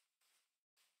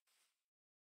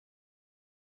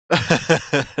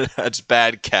 That's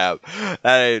bad cap.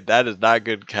 That is not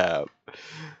good cap.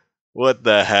 What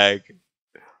the heck?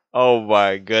 Oh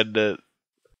my goodness.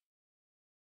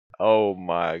 Oh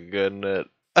my goodness.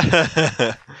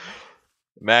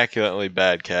 Immaculately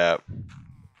bad cap.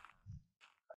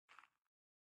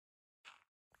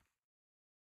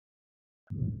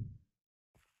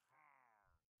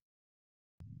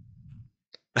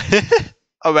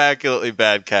 Immaculately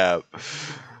bad cap.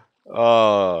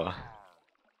 Oh.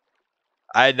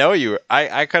 I know you were.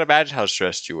 I could imagine how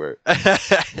stressed you were.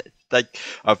 Like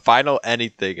a final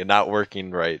anything and not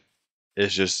working right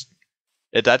is just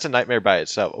that's a nightmare by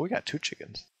itself. Oh, we got 2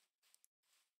 chickens.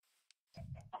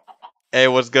 Hey,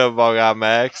 what's good, Bog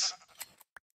Max?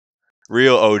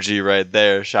 Real OG right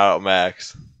there. Shout out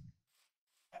Max.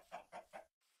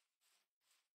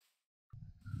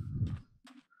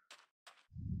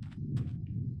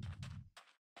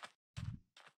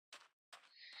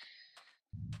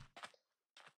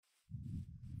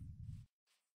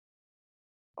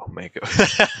 Omega.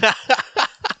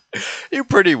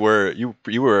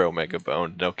 You were Omega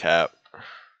Bone, no cap.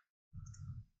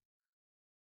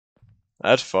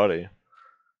 That's funny.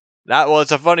 Well,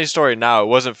 it's a funny story now. It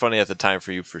wasn't funny at the time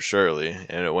for you for surely,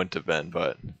 and it wouldn't have been,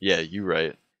 but yeah, you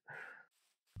right.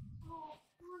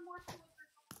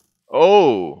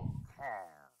 Oh,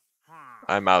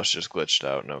 my mouse just glitched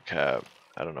out, no cap.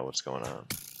 I don't know what's going on.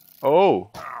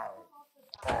 Oh.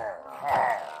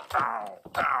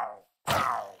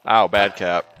 Ow, bad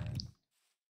cap.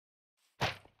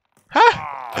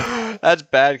 Ha! That's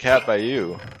bad cap by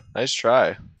you. Nice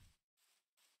try.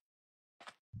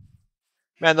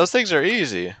 Man, those things are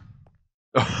easy.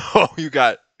 Oh, you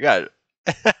got got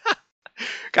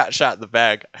shot in the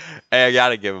back. Hey, I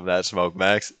gotta give him that smoke,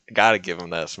 Max. Gotta give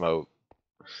him that smoke.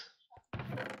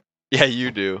 Yeah,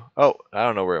 you do. Oh, I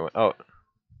don't know where it went. Oh,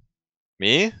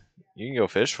 me? You can go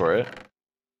fish for it.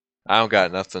 I don't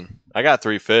got nothing. I got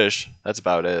 3 fish. That's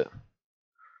about it.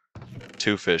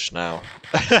 2 fish now.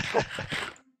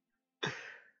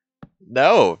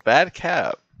 No, bad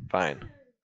cap. Fine.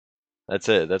 That's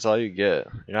it. That's all you get.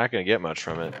 You're not gonna get much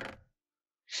from it.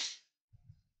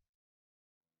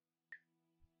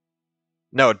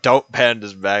 No, don't ban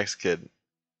this Max kid.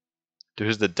 Dude,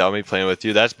 who's the dummy playing with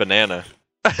you? That's Banana.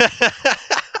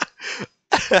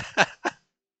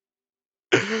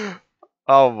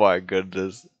 Oh my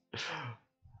goodness.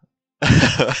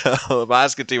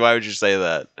 Muscatine, why would you say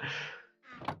that?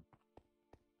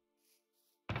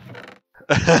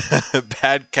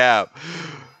 Bad cap.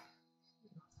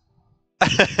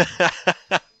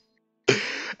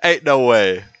 Ain't no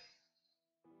way.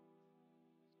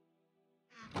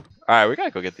 Alright, we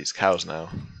gotta go get these cows now.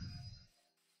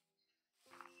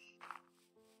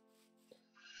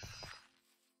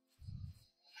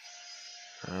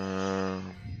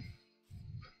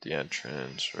 The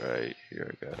entrance right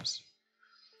here, guys.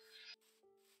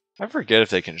 I forget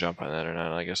if they can jump on that or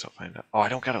not. I guess I'll find out. Oh, I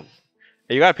don't got a...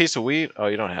 Hey, you got a piece of wheat? Oh,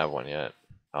 you don't have one yet.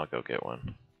 I'll go get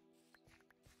one.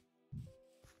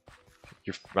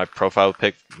 My profile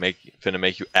pic finna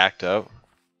make you act up.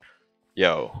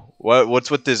 Yo,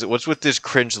 what's with this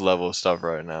cringe level stuff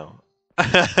right now?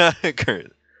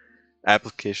 Current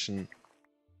application.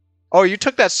 Oh, you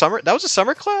took that summer? That was a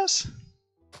summer class?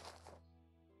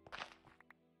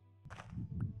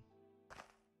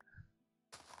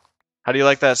 How do you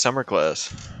like that summer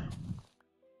class?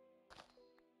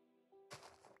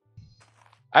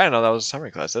 I didn't know that was a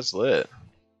summer class. That's lit.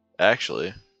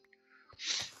 Actually.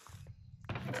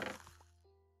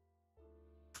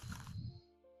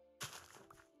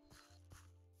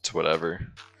 It's whatever.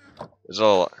 It's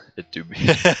all... It do be.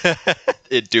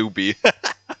 It do be.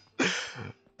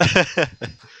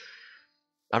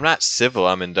 I'm not civil,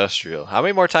 I'm industrial. How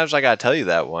many more times I gotta tell you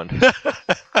that one?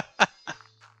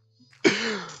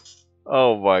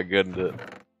 Oh my goodness.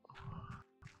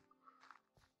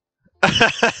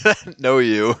 No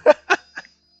you.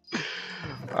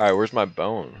 Alright, where's my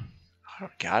bone? I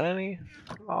don't got any?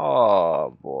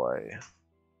 Oh boy.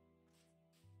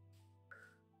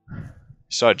 You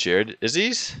saw Jared? Is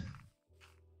he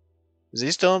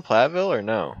still in Platteville or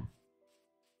no?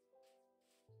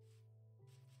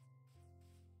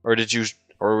 Or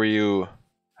were you,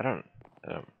 I don't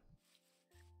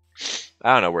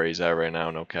know where he's at right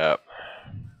now, no cap.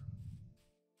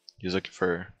 He's looking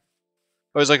for,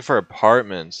 oh, he's looking for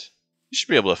apartments. You should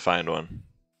be able to find one.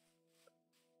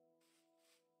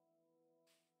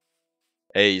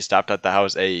 Hey, you stopped at the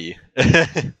house, hey.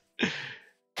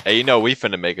 Hey, you know we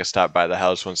finna make a stop by the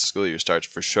house once the school year starts,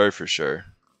 for sure, for sure.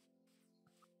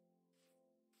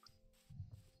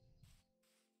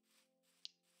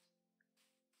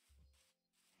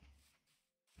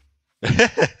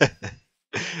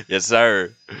 Yes,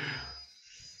 sir.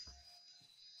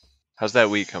 How's that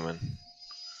week coming?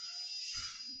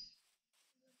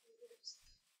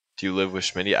 Do you live with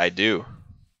Schmitty? I do.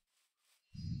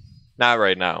 Not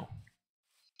right now.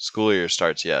 School year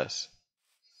starts, yes.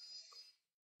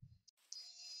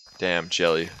 Damn,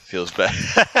 Jelly. Feels bad.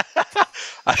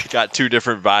 I got two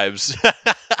different vibes.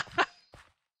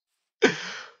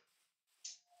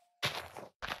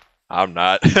 I'm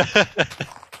not.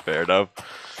 Fair enough.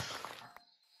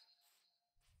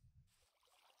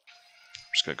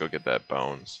 I'm just gonna go get that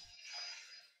bones.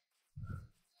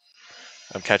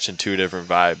 I'm catching two different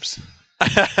vibes.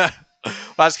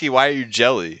 Lasky, why are you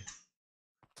jelly?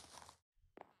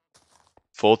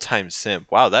 Full-time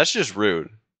simp. Wow, that's just rude.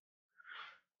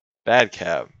 Bad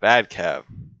cap. Bad cap.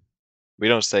 We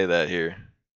don't say that here.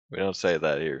 We don't say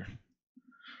that here.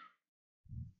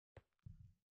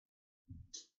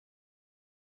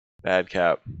 Bad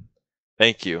cap.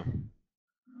 Thank you.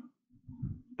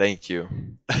 Thank you.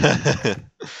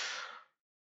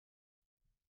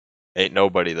 Ain't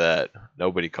nobody that.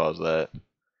 Nobody calls that.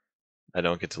 I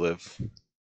don't get to live.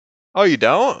 Oh, you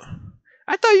don't?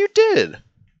 I thought you did.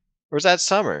 Or was that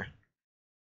summer?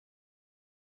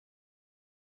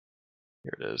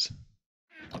 Here it is.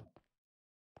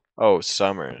 Oh,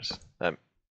 summers. That.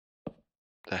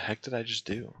 The heck did I just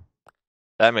do?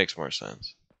 That makes more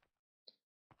sense.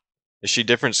 Is she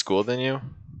different school than you?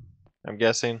 I'm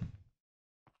guessing.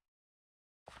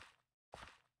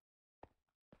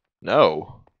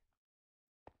 No.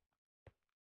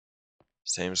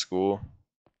 Same school.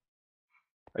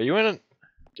 Are you in?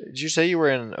 Did you say you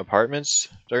were in apartments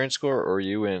during school, or were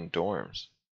you in dorms?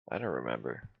 I don't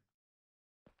remember.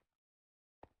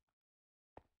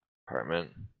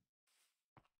 Apartment.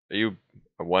 Are you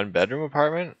a one-bedroom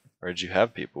apartment, or did you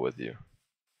have people with you?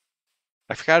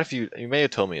 I forgot if you may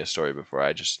have told me a story before.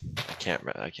 I can't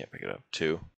pick it up.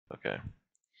 Two. Okay.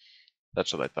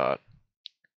 That's what I thought.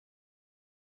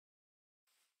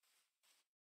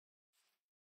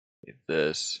 Need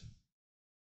this.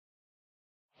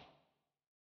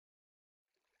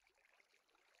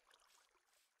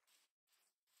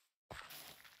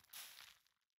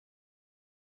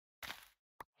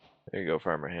 There you go,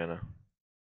 Farmer Hannah.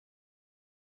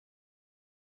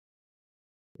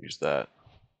 Use that.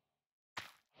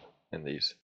 And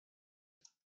these.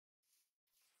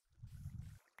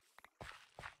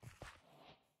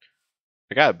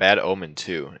 I got a bad omen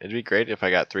too. It'd be great if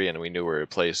I got 3 and we knew where a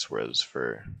place was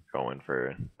for going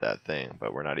for that thing,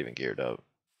 but we're not even geared up.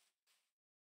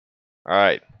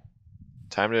 Alright.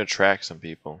 Time to attract some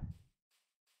people.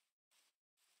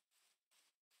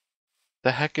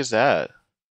 The heck is that?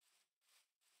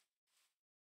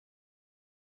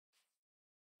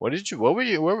 What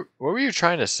were you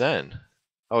trying to send?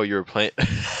 Oh, you were playing.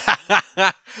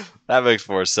 That makes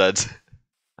more sense.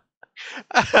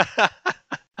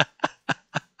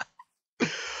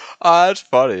 Oh, that's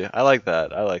funny. I like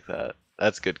that. I like that.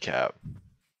 That's good cap.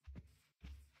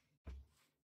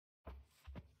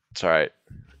 It's alright.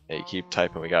 Hey, keep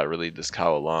typing. We gotta lead this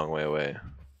cow a long way away.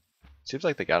 Seems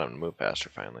like they got him to move faster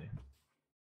finally.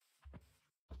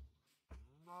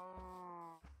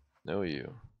 No,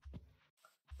 you.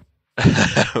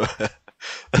 That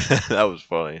was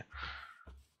funny.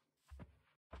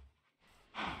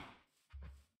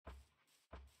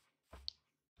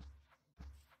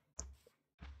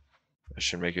 I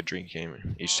should make a drink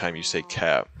game each time you say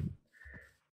cap.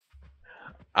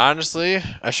 Honestly,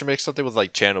 I should make something with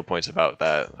like channel points about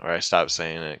that, or I stop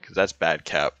saying it, because that's bad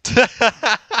cap.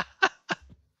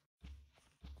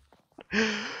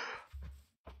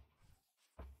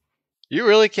 You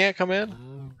really can't come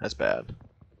in? That's bad.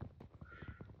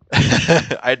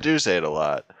 I do say it a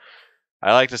lot.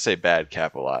 I like to say bad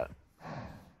cap a lot.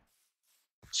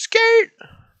 Skate!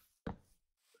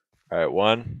 Alright,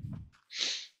 1.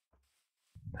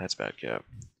 That's bad cap.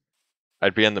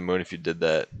 I'd be on the moon if you did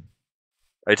that.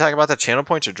 Are you talking about the channel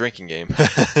points or drinking game?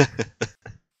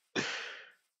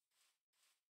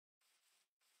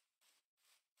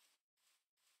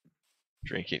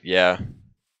 Drinking, yeah.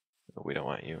 We don't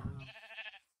want you.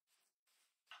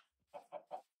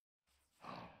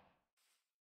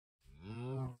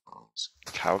 This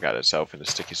cow got itself in a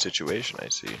sticky situation, I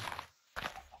see.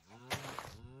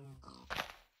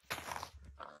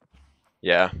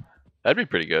 Yeah, that'd be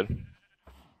pretty good.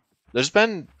 There's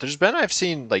been I've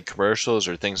seen like commercials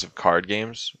or things of card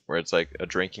games where it's like a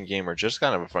drinking game or just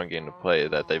kind of a fun game to play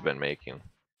that they've been making.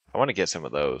 I want to get some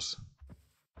of those.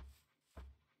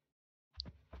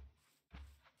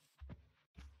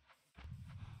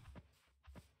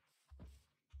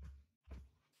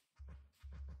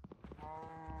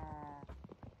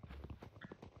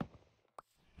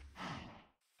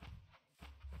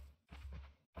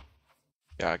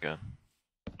 Gaga.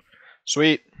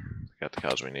 Sweet. Got the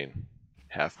cows we need.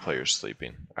 Half players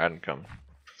sleeping. I hadn't come.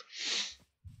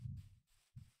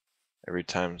 Every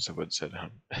time someone said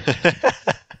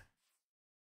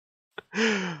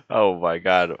oh my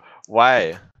god.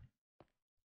 Why?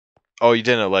 Oh, you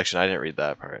did an election. I didn't read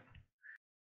that part.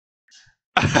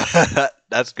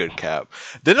 That's good cap.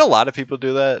 Didn't a lot of people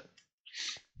do that?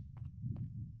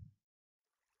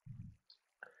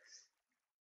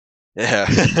 Yeah.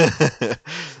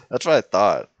 That's what I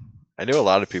thought. I knew a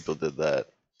lot of people did that.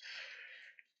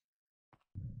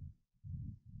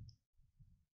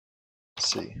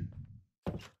 Let's see.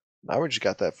 Now we just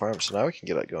got that farm, so now we can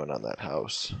get it going on that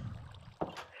house.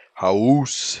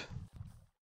 House.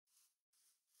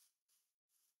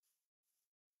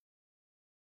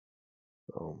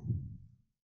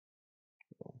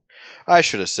 I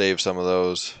should have saved some of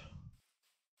those.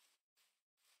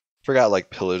 Forgot like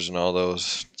pillars and all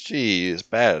those. Jeez,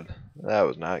 bad. That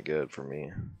was not good for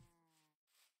me.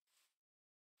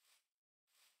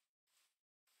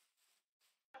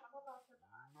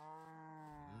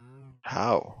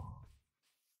 How?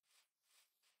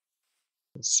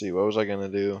 Let's see, what was I gonna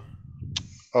do?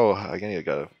 Oh, I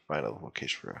gotta find a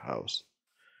location for a house.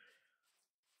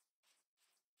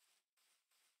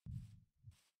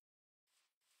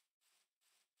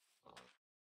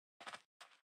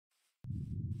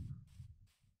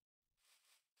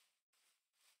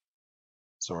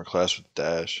 Summer class with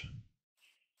Dash.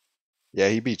 Yeah,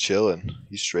 he be chilling.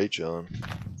 He's straight chilling.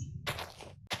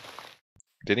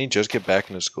 Didn't he just get back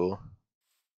into school?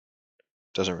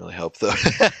 Doesn't really help though.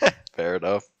 Fair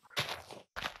enough.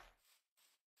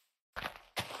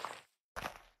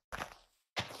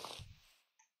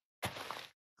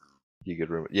 You could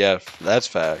remember. Yeah, that's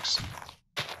facts.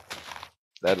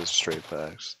 That is straight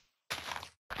facts. I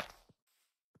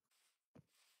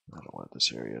don't want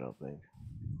this area, I don't think.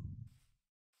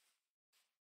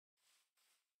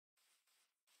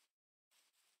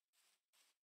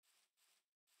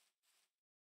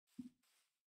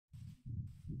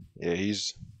 Yeah,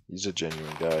 he's a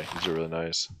genuine guy. He's a really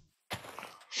nice.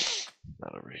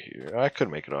 Not over here. I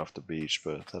could make it off the beach,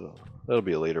 but that'll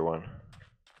be a later one.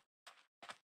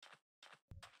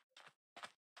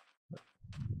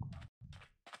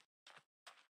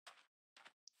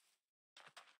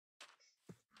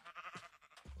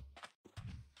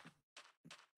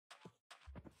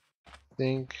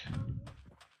 Think.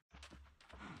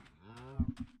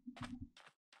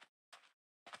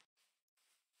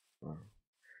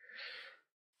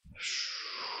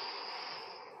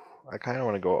 I kind of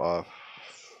want to go off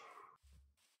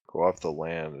the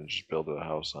land and just build a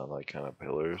house on like kind of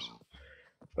pillars.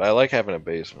 But I like having a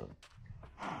basement.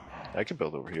 I could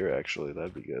build over here actually,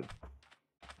 that'd be good.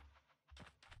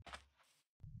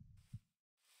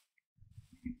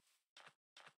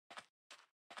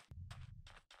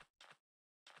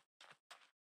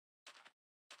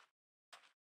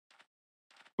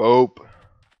 Boop.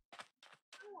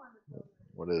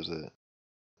 What is it?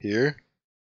 Here?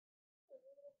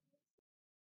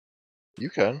 You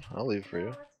can. I'll leave for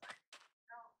you.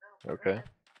 Okay.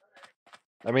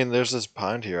 I mean, there's this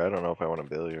pond here. I don't know if I want to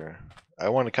build here. I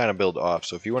want to kind of build off,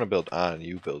 so if you want to build on,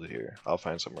 you build here. I'll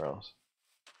find somewhere else.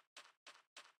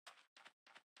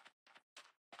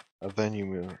 A venue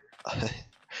move.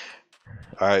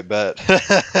 Alright, bet.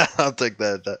 I'll take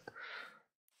that.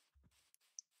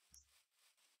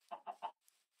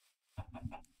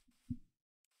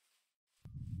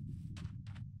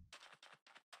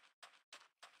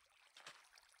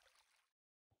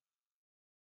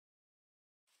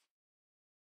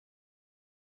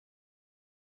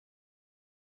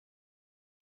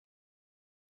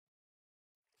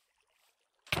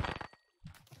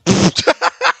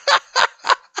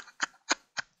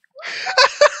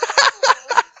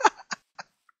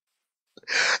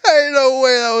 Ain't no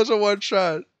way that was a one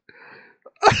shot.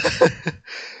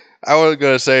 I wasn't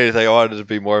gonna say anything. I wanted to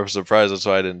be more of a surprise, that's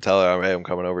why I didn't tell her. Hey, I'm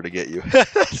coming over to get you.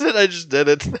 That's it. I just did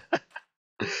it.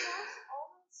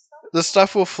 The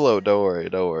stuff will float. Don't worry.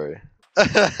 Don't worry. Hey,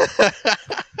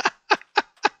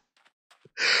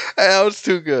 that was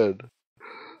too good.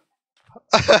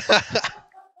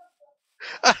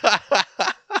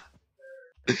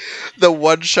 The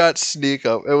one shot sneak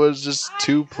up. It was just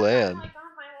too planned.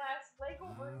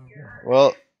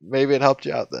 Well, maybe it helped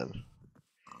you out then.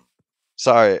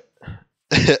 Sorry.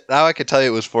 Now I can tell you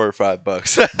it was $4 or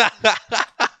 $5.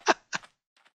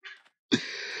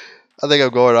 I think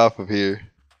I'm going off of here.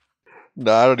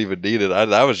 No, I don't even need it.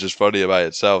 That was just funny by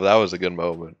itself. That was a good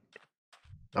moment.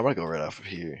 I'm gonna go right off of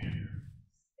here.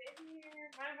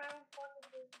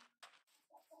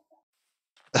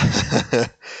 That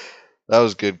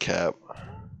was good, Cap.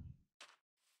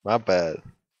 Not bad.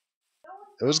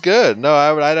 It was good. No,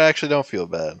 I actually don't feel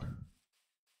bad.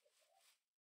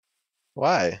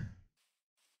 Why?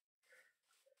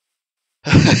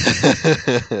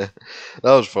 That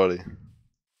was funny.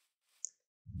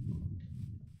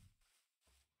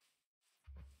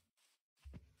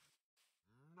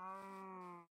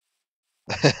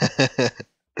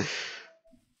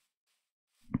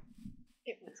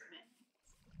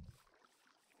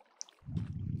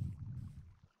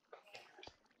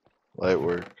 Light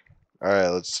work.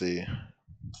 Alright, let's see.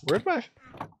 Where'd my...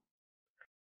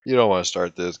 You don't want to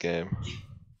start this game.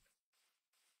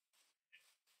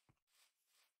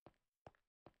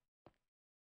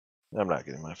 I'm not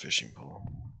getting my fishing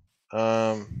pole.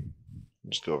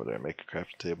 Just go over there, make a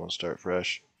crafting table, and start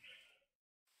fresh.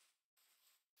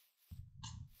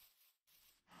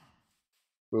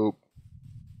 Boop.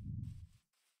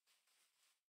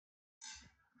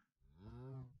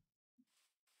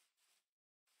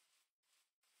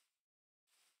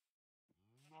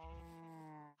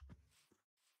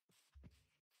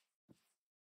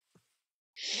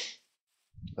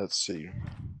 Let's see.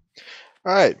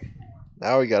 Alright.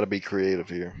 Now we gotta be creative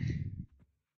here.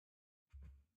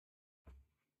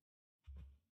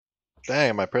 Dang,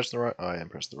 am I pressing the wrong... Oh, I am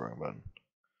pressing the wrong button.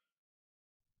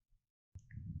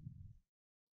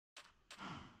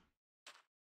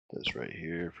 This right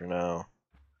here for now.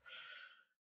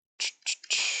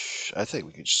 I think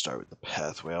we could just start with the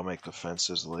pathway. I'll make the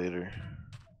fences later.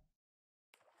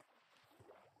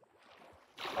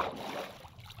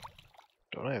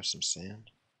 Don't I have some sand?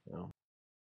 No.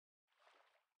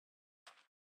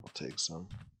 I'll take some.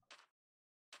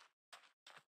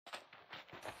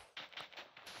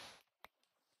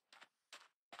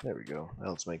 There we go. Now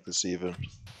let's make this even.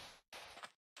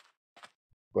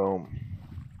 Boom.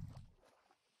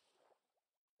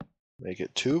 Make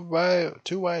it two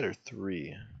wide or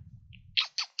 3?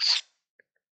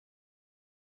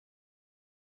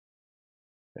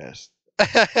 Yes.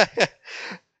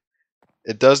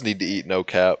 It does need to eat, no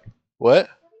cap. What?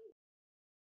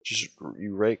 Just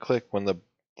you right click when the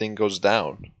thing goes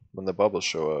down. when the bubbles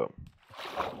show up.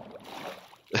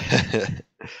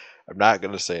 I'm not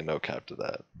gonna say no cap to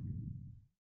that.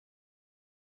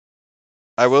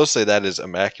 I will say that is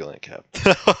immaculate cap.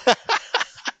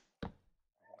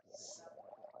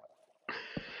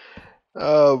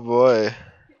 Oh boy.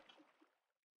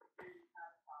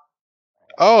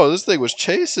 Oh, this thing was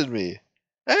chasing me.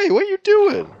 Hey, what you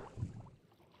doing?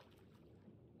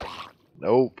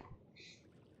 Nope.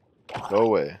 Go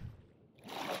away.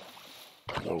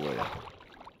 Go away.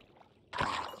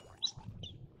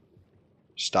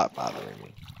 Stop bothering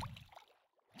me.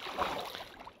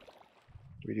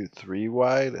 We do 3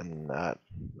 wide and not...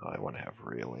 Oh, I want to have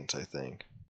railings, I think.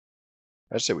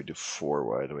 I'd say we do 4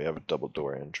 wide. We have a double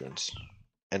door entrance.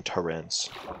 Entrance.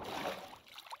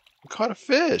 We caught a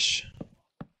fish!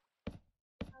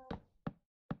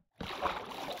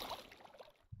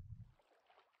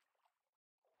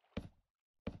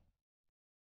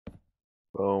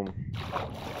 Boom.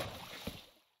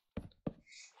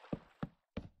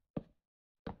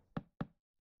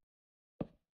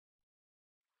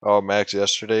 Oh, Max,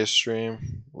 yesterday's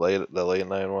stream, the late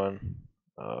night one.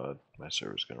 My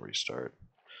server's gonna restart.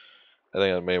 I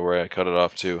think I made where I cut it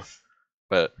off too,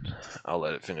 but I'll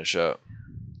let it finish up.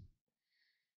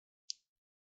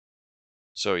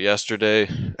 So yesterday,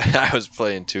 I was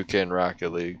playing 2K in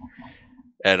Rocket League,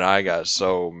 and I got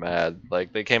so mad.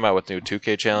 Like, they came out with new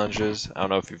 2K challenges. I don't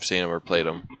know if you've seen them or played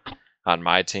them on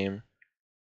my team.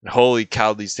 Holy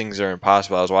cow, these things are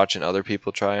impossible. I was watching other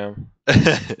people try them.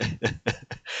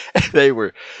 They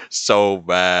were so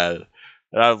bad.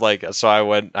 And I was like,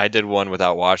 so I did one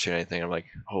without watching anything. I'm like,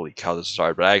 holy cow, this is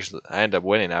hard. But I ended up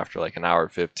winning after like an hour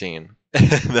 15.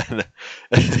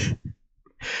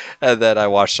 and then I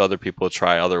watched other people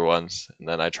try other ones. And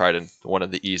then I tried one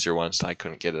of the easier ones, and I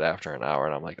couldn't get it after an hour.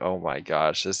 And I'm like, oh my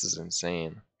gosh, this is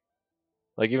insane.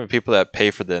 Like, even people that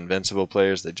pay for the invincible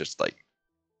players, they just like,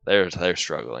 they're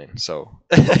struggling. So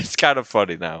it's kind of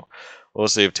funny now. We'll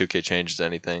see if 2K changes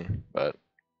anything, but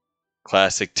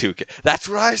classic 2K. That's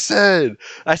what I said.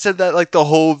 I said that like the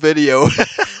whole video.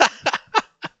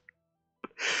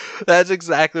 That's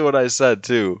exactly what I said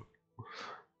too.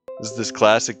 Is this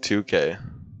classic 2K?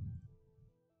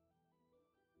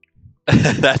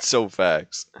 That's so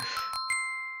facts.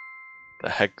 The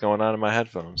heck going on in my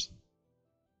headphones?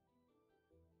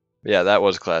 Yeah, that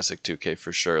was classic 2K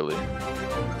for surely.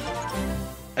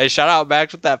 Hey, shout out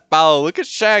Max with that follow. Look at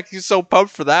Shaq. He's so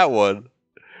pumped for that one.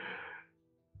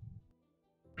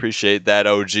 Appreciate that,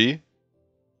 OG.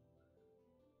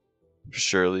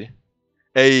 Surely.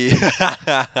 Hey,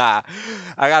 I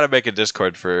gotta make a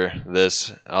Discord for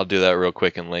this. I'll do that real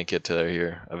quick and link it to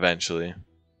here eventually.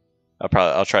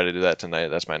 I'll try to do that tonight.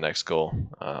 That's my next goal.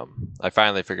 I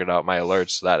finally figured out my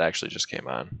alerts. That actually just came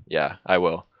on. Yeah, I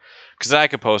will. Because I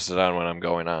could post it on when I'm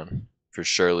going on for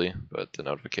surely, but the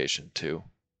notification too.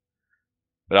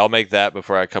 But I'll make that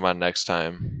before I come on next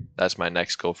time. That's my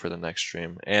next goal for the next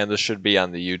stream. And this should be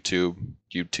on the YouTube.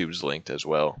 YouTube's linked as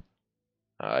well.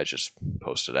 I just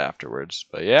posted afterwards.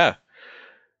 But yeah,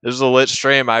 this was a lit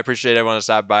stream. I appreciate everyone that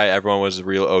stopped by. Everyone was a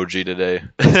real OG today.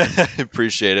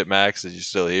 Appreciate it, Max, that you're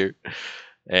still here.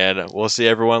 And we'll see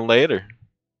everyone later.